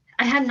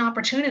I had an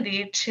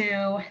opportunity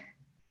to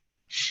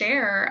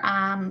share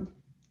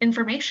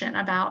information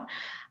about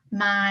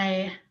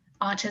my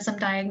autism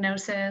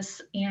diagnosis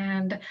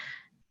and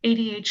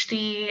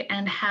ADHD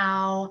and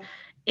how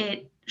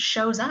it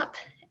shows up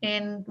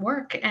in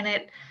work. And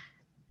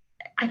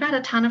I got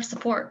a ton of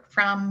support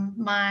from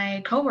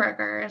my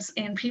coworkers,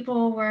 and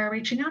people were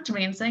reaching out to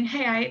me and saying,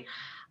 "Hey,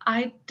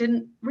 I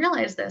didn't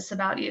realize this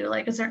about you.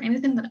 Like, is there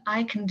anything that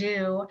I can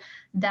do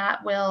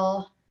that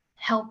will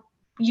help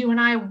you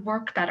and I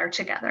work better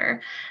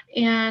together?"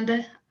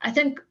 And I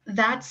think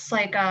that's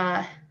like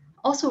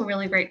also a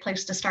really great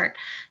place to start.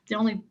 The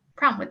only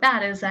problem with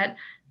that is that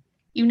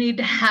you need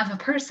to have a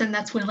person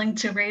that's willing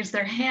to raise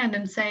their hand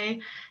and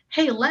say,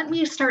 "Hey, let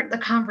me start the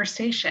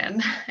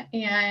conversation."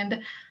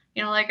 And,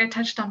 like I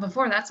touched on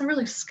before, that's a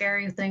really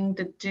scary thing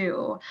to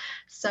do.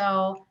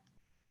 So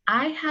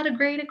I had a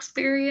great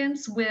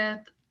experience with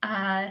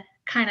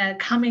kind of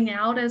coming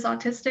out as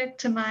autistic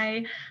to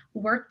my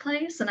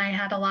workplace, and I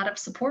had a lot of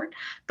support,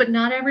 but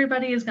not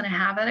everybody is going to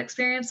have that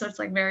experience. So it's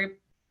like very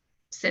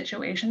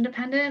situation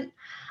dependent.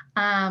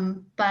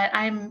 But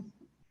I'm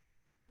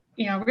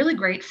really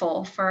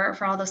grateful for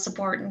all the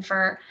support and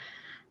for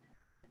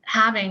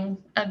having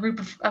a group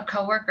of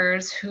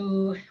coworkers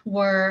who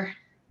were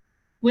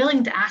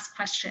willing to ask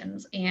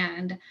questions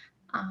and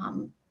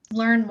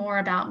learn more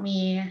about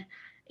me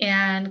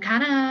and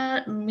kind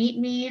of meet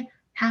me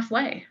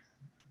halfway.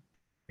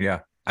 Yeah.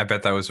 I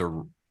bet that was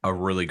a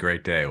really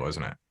great day,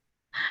 wasn't it?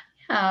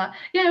 Yeah,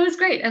 it was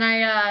great, and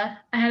I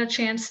had a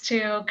chance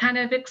to kind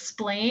of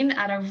explain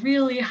at a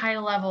really high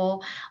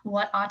level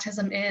what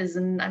autism is,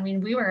 and I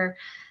mean we were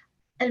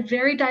a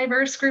very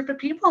diverse group of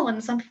people,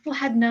 and some people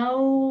had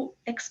no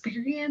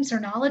experience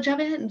or knowledge of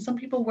it, and some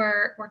people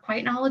were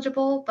quite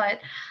knowledgeable. But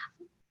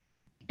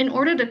in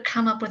order to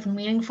come up with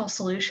meaningful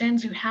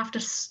solutions, you have to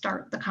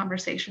start the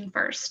conversation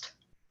first.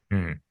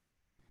 Hmm.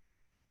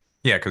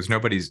 Yeah, because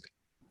nobody's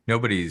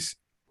nobody's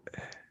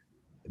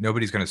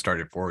going to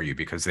start it for you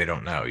because they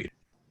don't know.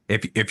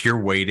 If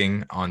you're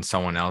waiting on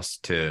someone else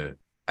to,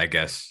 I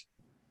guess,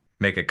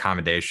 make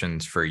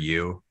accommodations for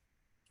you,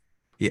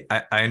 yeah,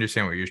 I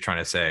understand what you're trying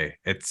to say.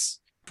 It's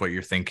what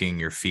you're thinking,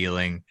 you're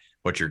feeling,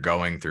 what you're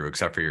going through,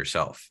 except for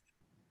yourself.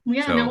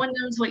 Yeah, no So one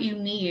knows what you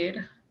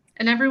need,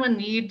 and everyone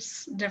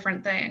needs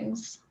different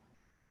things.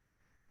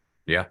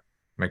 yeah,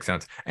 makes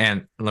sense.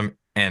 And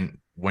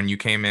when you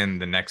came in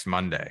the next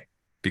Monday,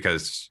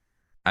 because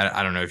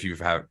I don't know if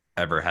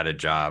ever had a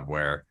job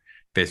where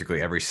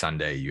basically every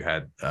Sunday you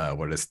had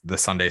what is the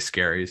Sunday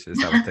scaries? Is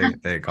that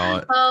what they call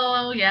it?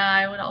 Oh yeah,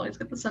 I would always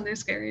get the Sunday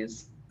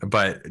scaries.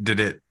 But did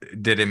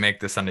it make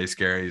the Sunday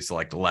scaries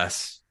like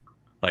less,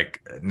 like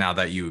now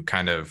that you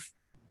kind of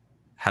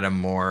had a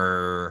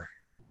more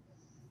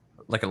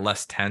like a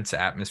less tense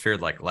atmosphere,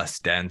 like less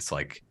dense,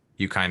 like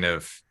you kind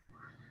of,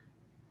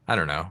 I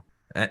don't know,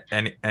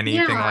 anything like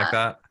Yeah,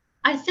 that?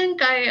 I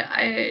think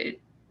I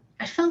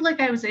felt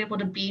like I was able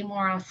to be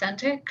more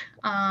authentic.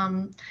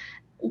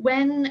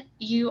 When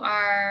you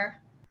are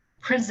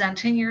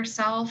presenting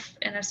yourself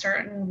in a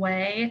certain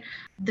way,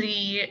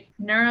 the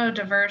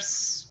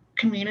neurodiverse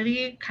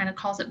community kind of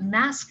calls it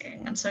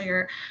masking, and so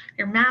you're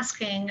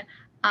masking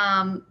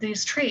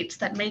these traits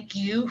that make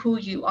you who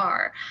you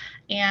are.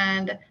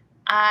 And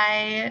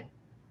I,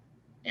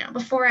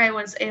 before I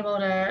was able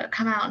to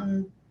come out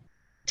and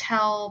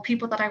tell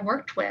people that I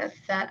worked with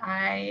that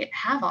I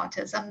have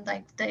autism.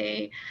 Like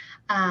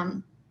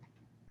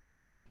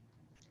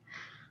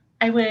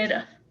I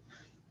would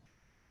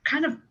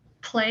kind of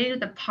play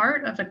the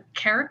part of a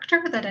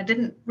character that I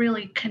didn't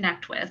really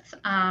connect with.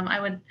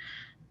 I would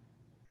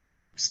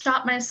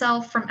stop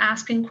myself from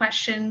asking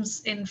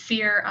questions in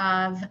fear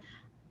of,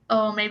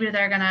 oh, maybe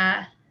they're going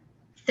to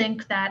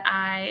think that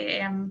I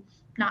am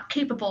not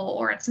capable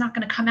or it's not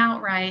going to come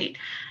out right.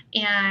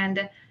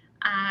 And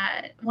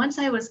once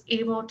I was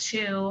able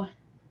to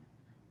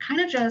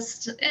kind of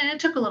just, it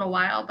took a little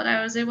while, but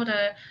I was able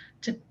to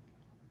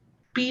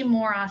be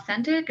more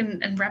authentic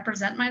and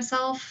represent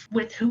myself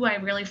with who I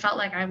really felt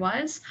like I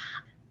was.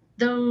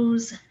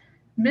 Those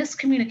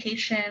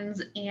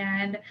miscommunications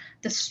and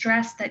the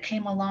stress that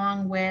came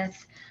along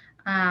with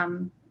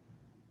um,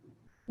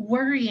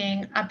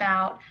 worrying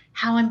about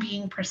how I'm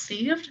being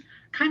perceived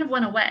kind of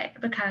went away,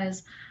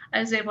 because I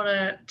was able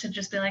to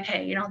just be like,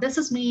 hey, this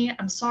is me.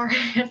 I'm sorry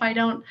if I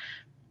don't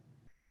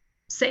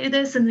say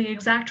this in the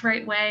exact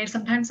right way.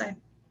 Sometimes I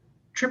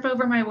trip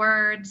over my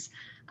words.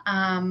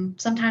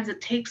 Sometimes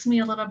it takes me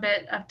a little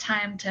bit of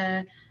time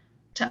to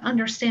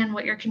understand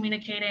what you're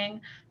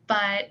communicating,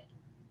 but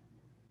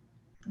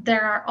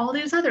there are all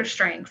these other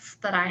strengths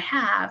that I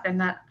have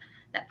and that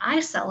I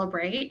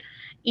celebrate.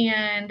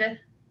 And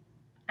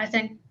I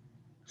think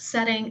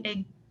setting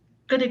a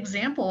good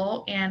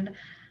example and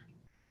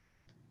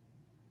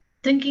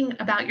thinking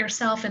about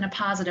yourself in a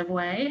positive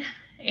way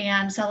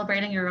and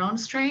celebrating your own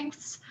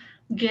strengths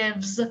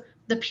gives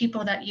the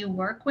people that you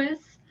work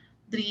with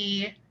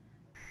the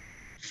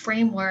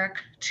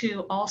framework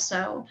to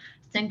also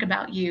think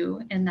about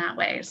you in that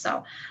way.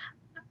 So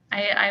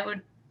I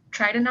would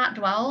try to not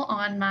dwell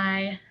on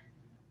my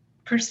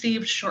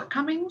perceived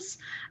shortcomings.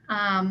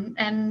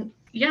 And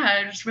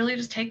yeah,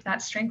 just take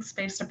that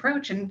strengths-based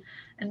approach and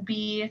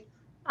be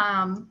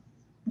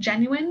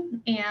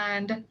genuine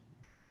and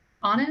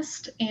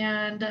honest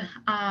and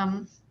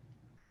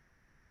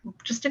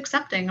just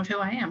accepting of who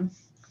I am.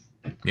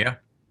 Yeah.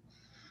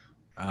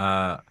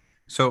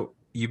 So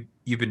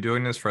you've been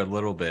doing this for a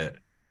little bit.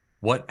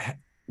 What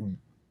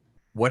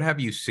what have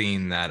you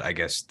seen that, I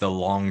guess, the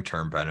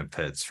long-term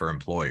benefits for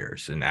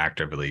employers in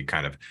actively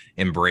kind of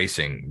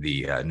embracing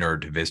the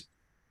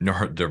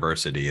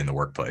neurodiversity in the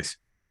workplace?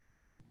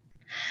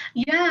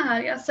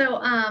 Yeah.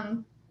 So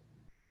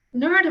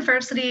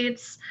neurodiversity,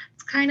 it's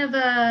kind of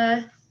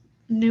a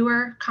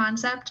newer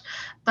concept,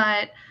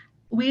 but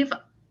we've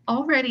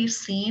already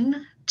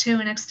seen to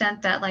an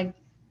extent that like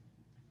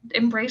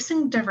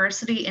embracing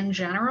diversity in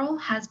general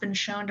has been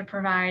shown to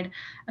provide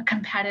a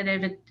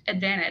competitive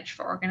advantage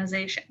for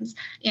organizations.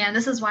 And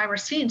this is why we're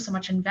seeing so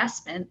much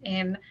investment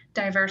in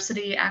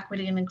diversity,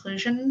 equity, and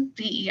inclusion,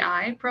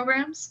 DEI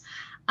programs.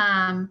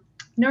 Um,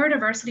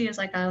 Neurodiversity is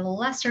like a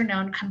lesser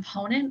known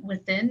component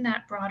within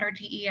that broader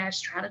DEI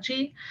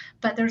strategy,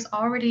 but there's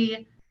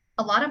already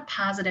a lot of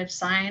positive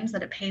signs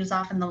that it pays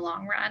off in the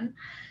long run.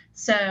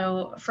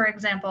 So, for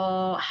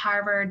example,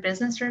 Harvard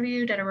Business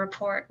Review did a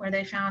report where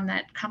they found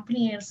that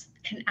companies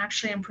can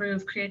actually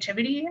improve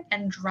creativity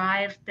and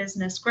drive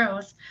business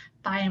growth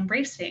by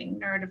embracing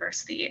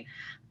neurodiversity.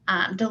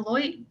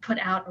 Deloitte put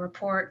out a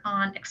report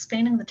on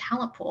expanding the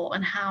talent pool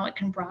and how it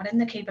can broaden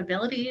the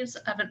capabilities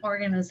of an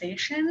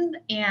organization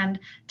and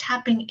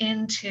tapping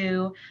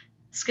into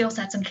skill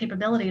sets and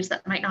capabilities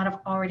that might not have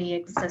already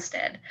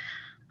existed.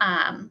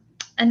 Um,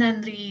 and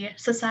then the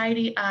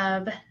Society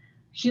of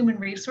Human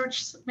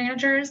Resource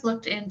Managers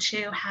looked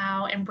into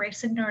how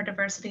embracing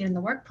neurodiversity in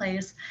the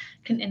workplace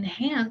can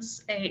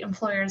enhance a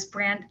employer's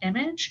brand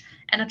image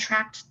and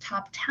attract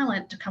top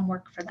talent to come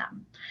work for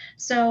them.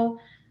 So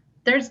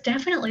there's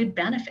definitely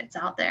benefits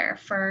out there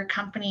for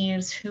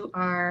companies who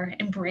are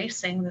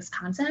embracing this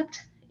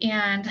concept.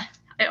 And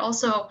I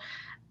also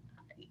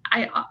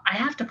I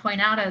have to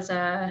point out as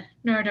a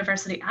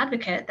neurodiversity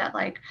advocate that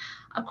like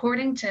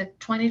according to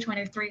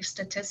 2023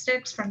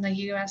 statistics from the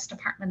US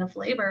Department of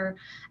Labor,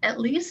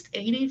 at least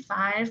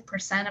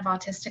 85% of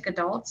autistic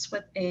adults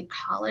with a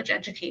college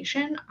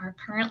education are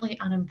currently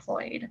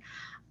unemployed.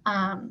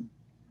 Um,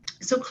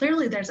 so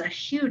clearly there's a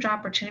huge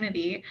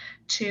opportunity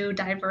to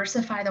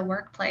diversify the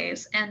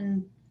workplace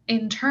and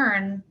in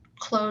turn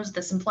close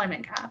this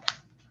employment gap.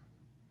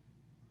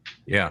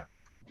 Yeah.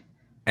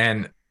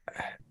 And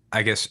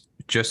I guess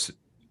just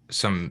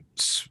some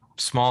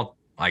small,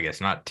 I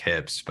guess not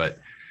tips, but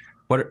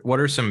what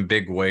are some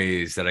big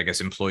ways that I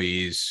guess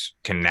employees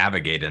can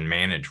navigate and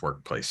manage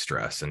workplace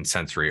stress and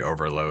sensory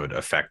overload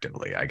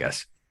effectively, I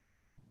guess?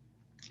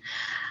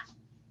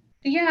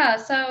 Yeah,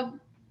 so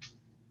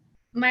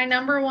my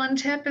number one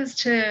tip is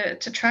to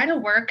try to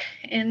work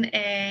in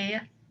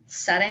a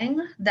setting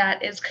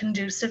that is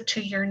conducive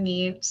to your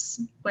needs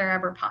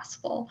wherever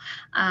possible.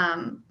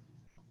 Um,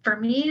 for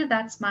me,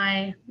 that's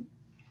my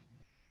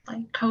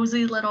like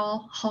cozy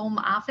little home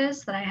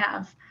office that I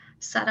have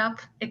set up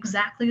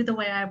exactly the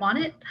way I want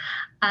it.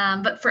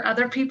 But for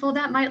other people,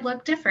 that might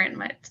look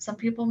different. Some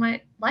people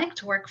might like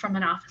to work from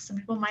an office. Some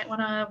people might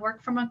want to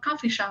work from a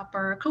coffee shop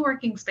or a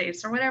co-working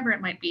space or whatever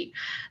it might be.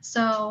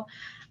 So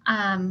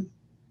um,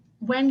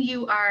 when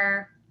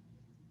you're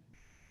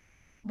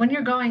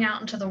going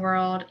out into the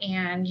world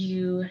and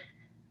you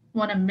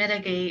want to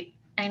mitigate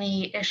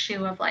any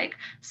issue of like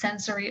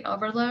sensory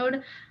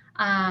overload,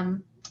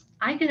 um,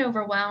 I get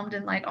overwhelmed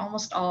in like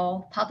almost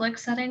all public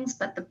settings,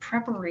 but the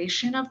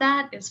preparation of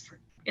that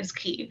is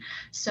key.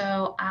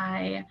 So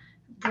I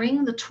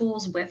bring the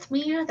tools with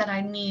me that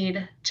I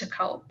need to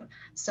cope.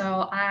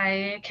 So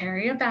I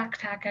carry a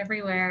backpack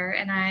everywhere,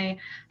 and I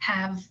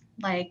have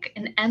like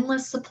an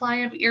endless supply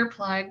of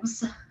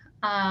earplugs,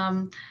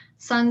 um,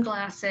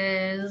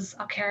 sunglasses.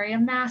 I'll carry a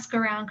mask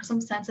around because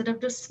I'm sensitive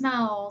to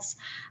smells.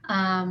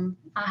 I'll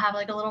have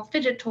like a little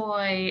fidget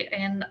toy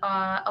and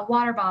a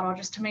water bottle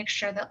just to make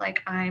sure that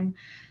like I'm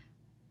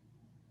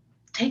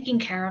taking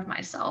care of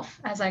myself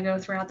as I go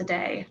throughout the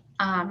day.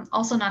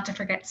 Also, not to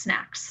forget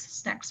snacks.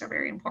 Snacks are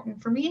very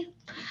important for me.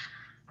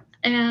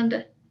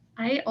 And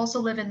I also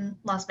live in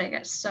Las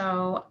Vegas.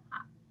 So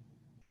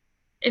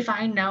if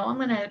I know I'm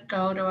going to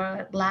go to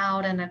a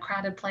loud and a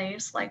crowded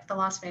place like the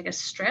Las Vegas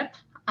Strip,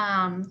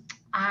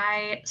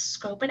 I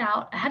scope it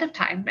out ahead of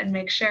time and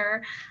make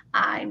sure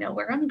I know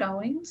where I'm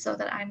going so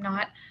that I'm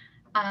not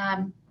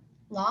um,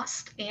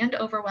 lost and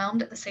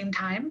overwhelmed at the same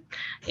time.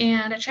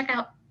 And I check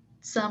out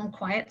some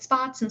quiet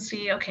spots and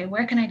see, okay,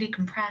 where can I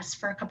decompress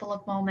for a couple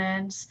of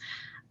moments?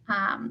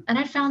 And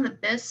I found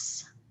that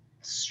this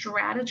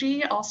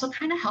strategy also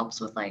kind of helps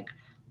with like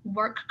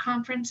work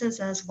conferences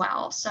as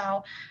well.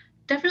 So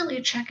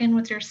definitely check in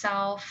with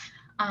yourself.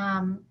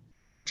 Um,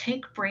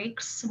 Take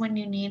breaks when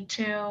you need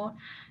to.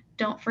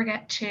 Don't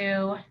forget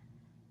to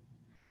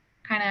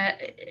kind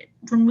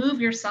of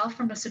remove yourself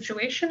from the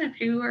situation if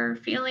you are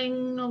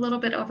feeling a little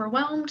bit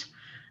overwhelmed,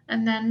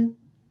 and then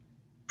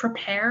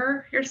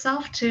prepare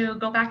yourself to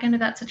go back into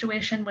that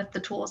situation with the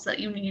tools that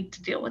you need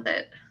to deal with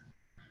it.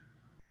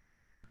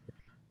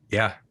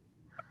 Yeah,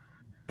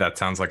 that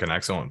sounds like an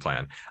excellent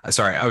plan.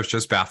 Sorry, I was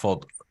just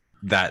baffled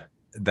that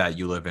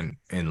you live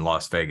in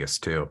Las Vegas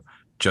too.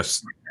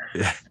 Just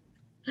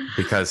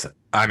because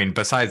I mean,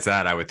 besides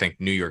that, I would think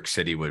New York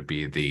City would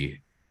be the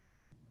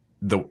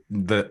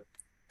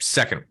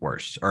second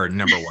worst or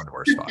number one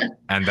worst spot.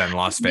 And then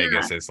Las Yeah.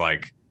 Vegas is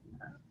like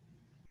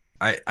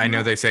I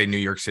know they say New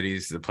York City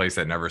is the place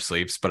that never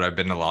sleeps, but I've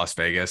been to Las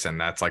Vegas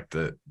and that's like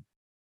the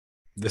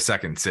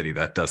second city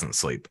that doesn't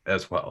sleep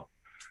as well.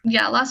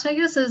 Yeah, Las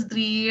Vegas is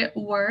the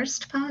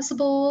worst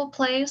possible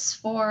place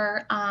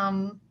for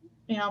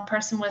a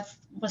person with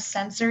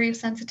sensory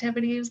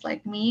sensitivities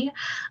like me.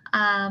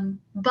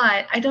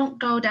 But I don't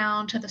go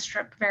down to the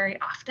strip very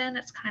often.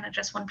 It's kind of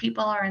just when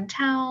people are in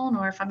town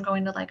or if I'm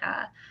going to like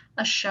a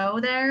show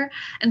there.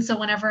 And so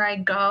whenever I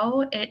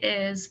go, it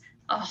is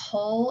a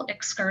whole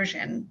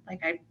excursion.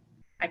 Like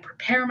I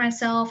prepare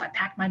myself, I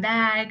pack my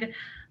bag.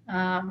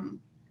 Um,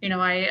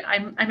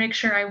 I make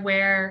sure I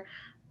wear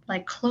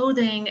like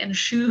clothing and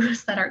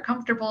shoes that are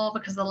comfortable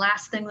because the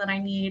last thing that I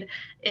need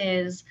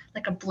is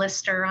like a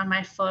blister on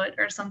my foot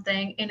or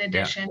something, in Yeah.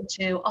 addition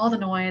to all the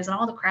noise and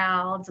all the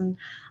crowds and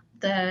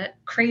the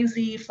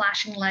crazy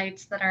flashing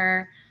lights that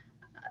are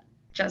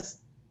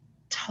just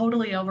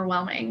totally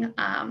overwhelming.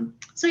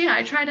 So yeah,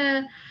 I try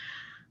to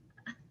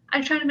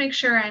make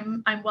sure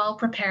I'm well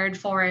prepared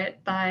for it,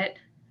 but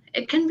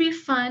it can be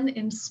fun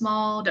in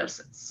small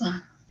doses.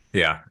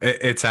 Yeah.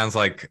 It sounds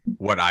like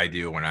what I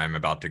do when I'm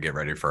about to get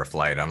ready for a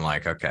flight. I'm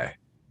like, okay,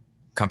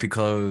 comfy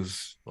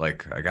clothes.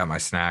 Like I got my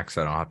snacks.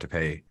 So I don't have to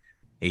pay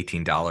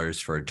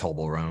 $18 for a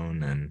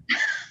Toblerone and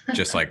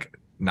just like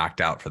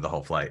knocked out for the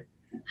whole flight.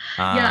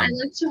 Yeah, I Um,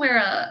 like to wear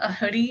a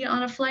hoodie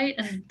on a flight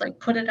and like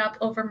put it up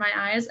over my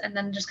eyes and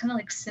then just kind of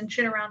like cinch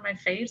it around my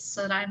face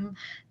so that I'm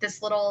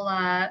this little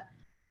uh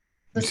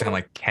you this sound little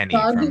like Kenny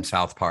bug. from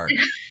South Park.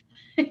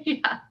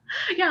 Yeah.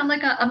 Yeah, I'm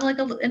like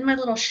in my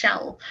little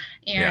shell,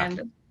 Yeah.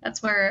 and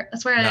that's where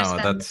I No,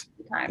 spend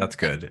the time. that's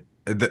good.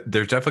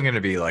 There's definitely going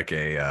to be like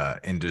a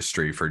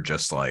industry for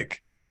just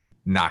like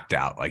knocked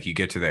out. Like you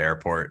get to the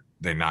airport,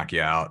 they knock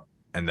you out,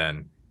 and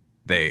then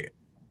they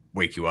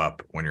wake you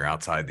up when you're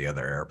outside the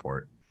other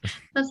airport.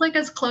 That's like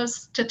as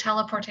close to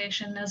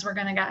teleportation as we're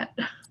gonna get.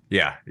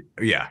 Yeah,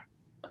 yeah,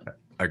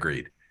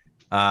 agreed.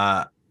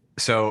 Uh,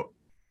 so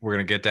we're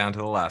gonna get down to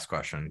the last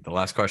question. The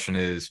last question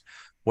is,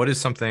 what is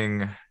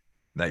something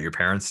that your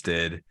parents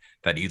did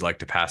that you'd like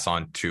to pass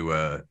on to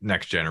a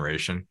next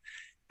generation?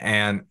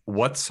 And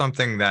what's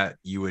something that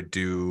you would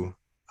do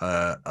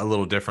a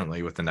little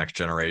differently with the next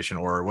generation,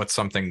 or what's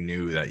something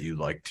new that you'd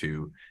like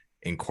to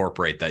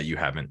incorporate that you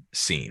haven't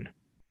seen?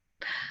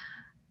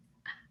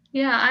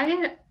 Yeah,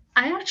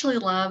 I actually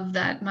love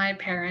that my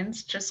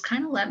parents just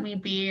kind of let me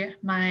be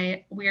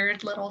my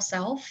weird little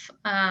self.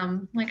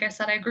 Like I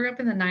said, I grew up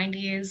in the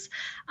 90s.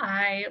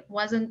 I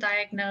wasn't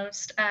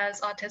diagnosed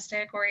as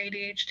autistic or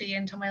ADHD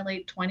until my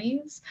late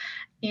 20s.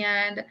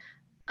 And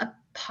a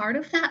part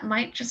of that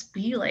might just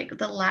be like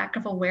the lack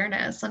of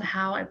awareness on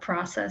how I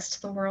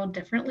processed the world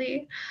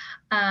differently.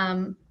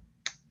 Um,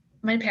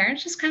 my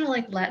parents just kind of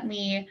like let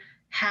me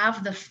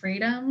have the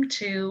freedom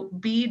to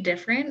be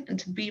different and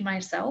to be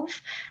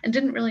myself, and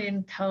didn't really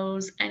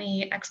impose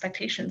any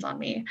expectations on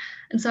me.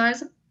 And so I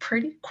was a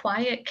pretty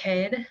quiet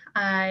kid.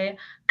 I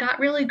got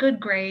really good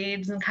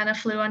grades and kind of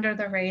flew under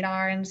the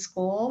radar in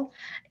school.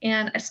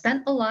 And I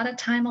spent a lot of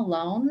time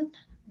alone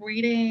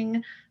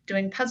reading,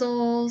 doing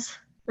puzzles,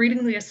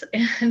 reading the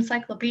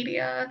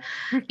encyclopedia.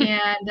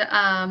 And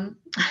I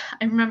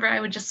remember I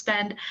would just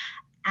spend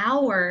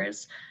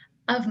hours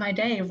of my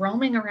day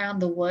roaming around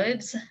the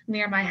woods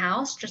near my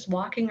house, just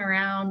walking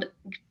around,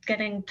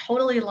 getting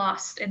totally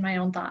lost in my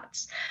own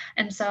thoughts.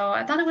 And so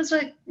I thought it was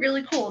like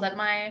really cool that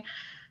my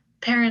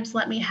parents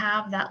let me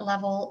have that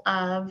level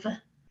of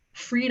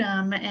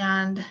freedom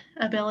and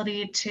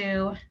ability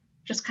to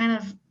just kind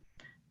of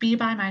be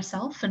by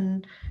myself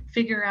and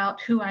figure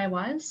out who I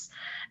was.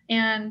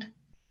 And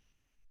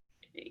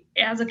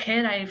as a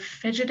kid, I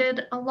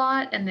fidgeted a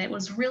lot, and it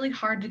was really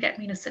hard to get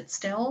me to sit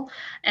still.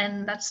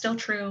 And that's still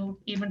true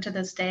even to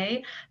this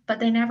day. But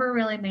they never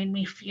really made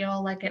me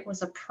feel like it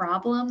was a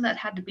problem that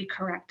had to be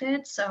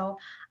corrected. So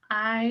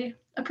I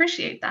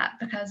appreciate that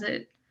because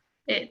it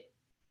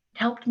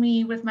helped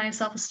me with my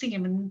self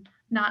esteem and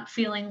not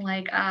feeling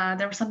like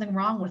there was something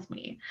wrong with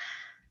me.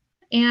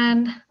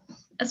 And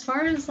as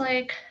far as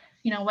like,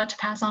 what to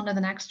pass on to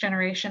the next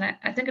generation,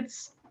 I think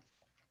it's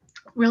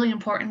really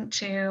important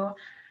to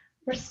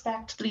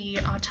respect the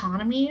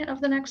autonomy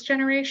of the next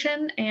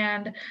generation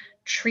and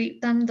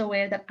treat them the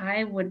way that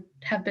I would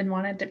have been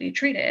wanted to be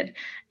treated.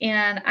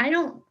 And I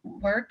don't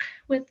work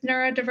with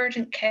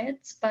neurodivergent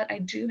kids, but I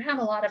do have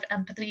a lot of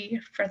empathy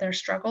for their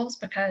struggles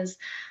because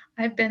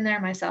I've been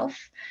there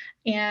myself.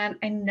 And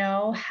I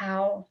know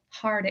how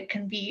hard it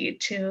can be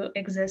to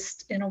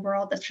exist in a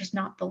world that's just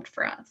not built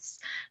for us.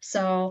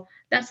 So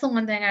that's the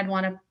one thing I'd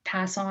want to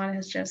pass on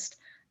is just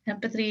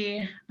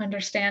empathy,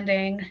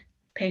 understanding,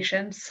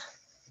 patience.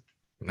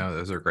 No,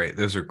 those are great.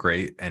 Those are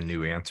great and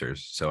new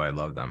answers. So I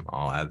love them.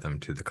 I'll add them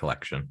to the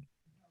collection.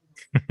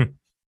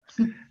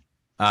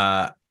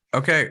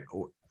 Okay.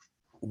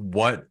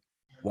 While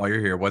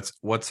you're here, what's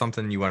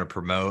something you want to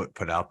promote,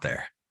 put out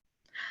there?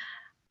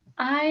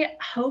 I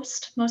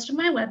host most of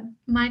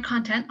my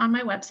content on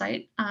my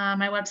website.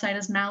 My website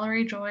is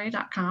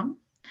maloriejoy.com.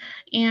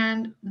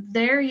 And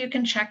there you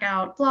can check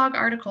out blog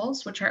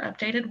articles, which are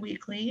updated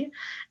weekly.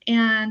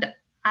 And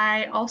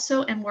I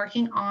also am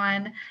working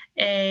on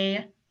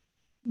a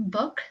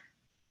book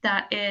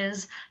that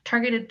is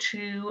targeted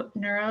to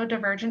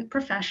neurodivergent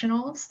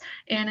professionals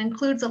and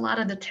includes a lot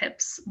of the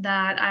tips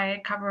that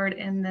I covered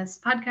in this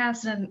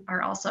podcast and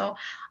are also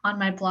on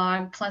my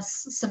blog,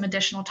 plus some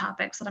additional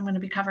topics that I'm going to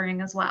be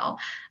covering as well.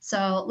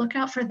 So look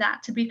out for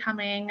that to be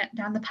coming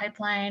down the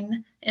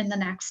pipeline in the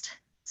next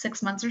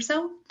 6 months or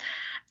so.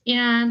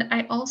 And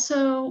I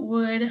also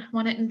would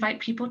want to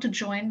invite people to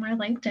join my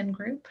LinkedIn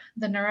group,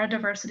 the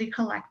Neurodiversity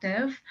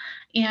Collective.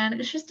 And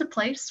it's just a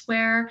place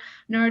where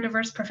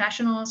neurodiverse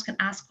professionals can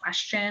ask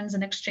questions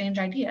and exchange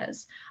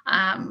ideas.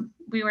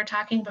 We were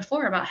talking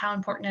before about how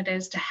important it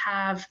is to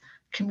have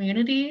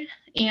community,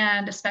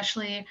 and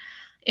especially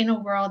in a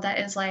world that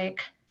is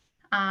like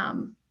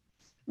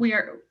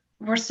we're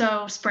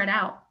so spread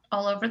out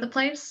all over the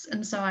place.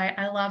 And so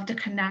I love to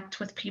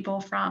connect with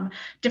people from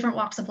different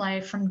walks of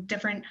life, from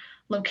different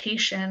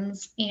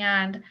locations,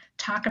 and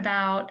talk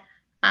about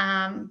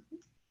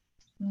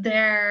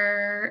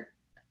their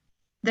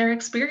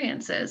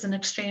experiences and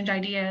exchange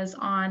ideas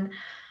on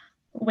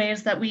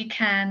ways that we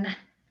can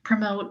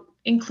promote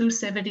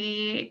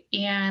inclusivity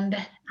and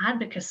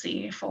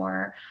advocacy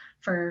for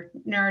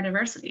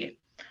neurodiversity.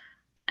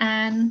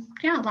 And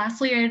yeah,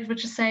 lastly, I would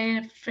just say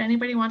if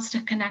anybody wants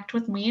to connect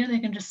with me, they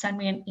can just send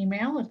me an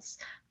email. It's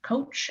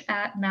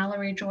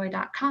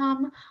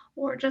coach@maloriejoy.com,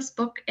 or just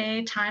book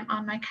a time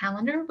on my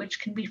calendar, which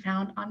can be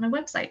found on my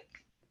website.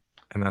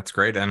 And that's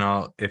great.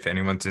 And if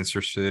anyone's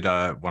interested,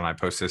 when I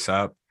post this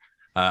up,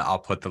 I'll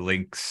put the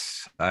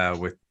links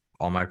with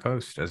all my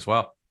posts as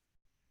well.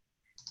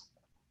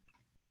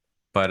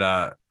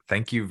 But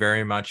thank you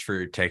very much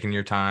for taking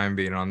your time,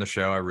 being on the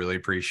show. I really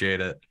appreciate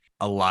it.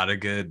 A lot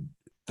of good.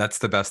 That's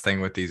the best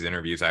thing with these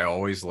interviews. I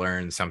always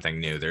learn something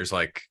new. There's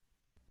like,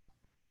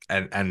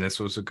 and this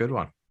was a good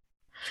one.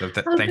 So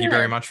thank you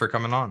very much for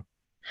coming on.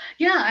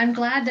 Yeah, I'm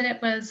glad that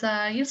it was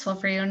useful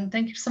for you, and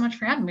thank you so much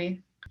for having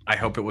me. I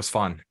hope it was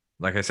fun.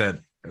 Like I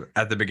said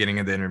at the beginning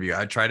of the interview,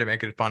 I try to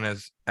make it fun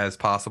as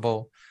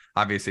possible.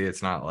 Obviously,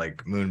 it's not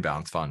like moon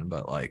bounce fun,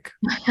 but like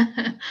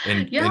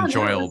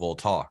enjoyable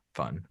talk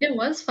fun. It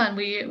was fun.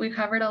 We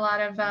covered a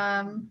lot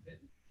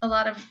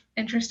of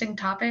interesting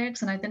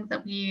topics, and I think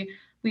that we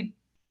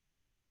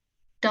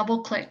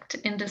double clicked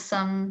into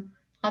some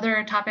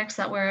other topics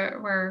that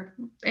were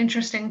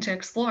interesting to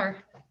explore.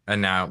 And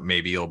now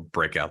maybe you'll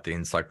break out the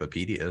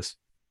encyclopedias.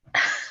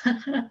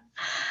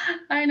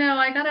 I know.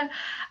 I gotta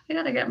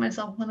get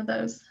myself one of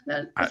those.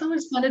 It's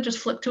always fun to just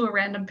flip to a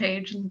random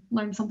page and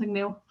learn something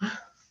new.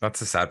 That's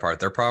the sad part.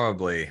 They're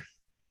probably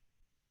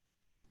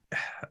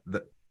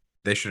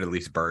they should at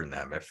least burn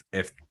them.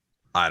 If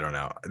I don't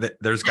know,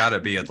 there's got to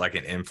be like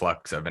an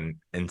influx of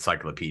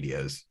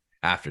encyclopedias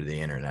after the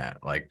internet.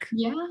 Like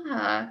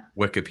Yeah.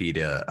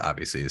 Wikipedia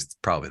obviously is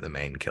probably the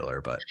main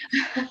killer, but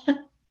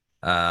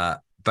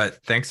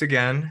thanks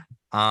again.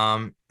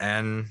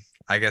 And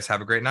I guess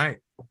have a great night.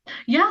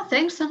 Yeah,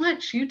 thanks so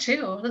much. You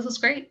too. This is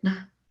great.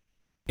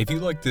 If you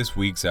like this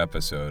week's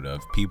episode of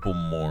People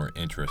More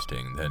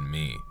Interesting Than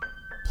Me,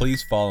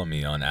 please follow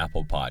me on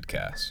Apple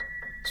Podcasts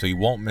so you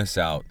won't miss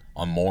out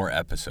on more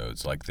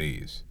episodes like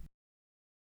these.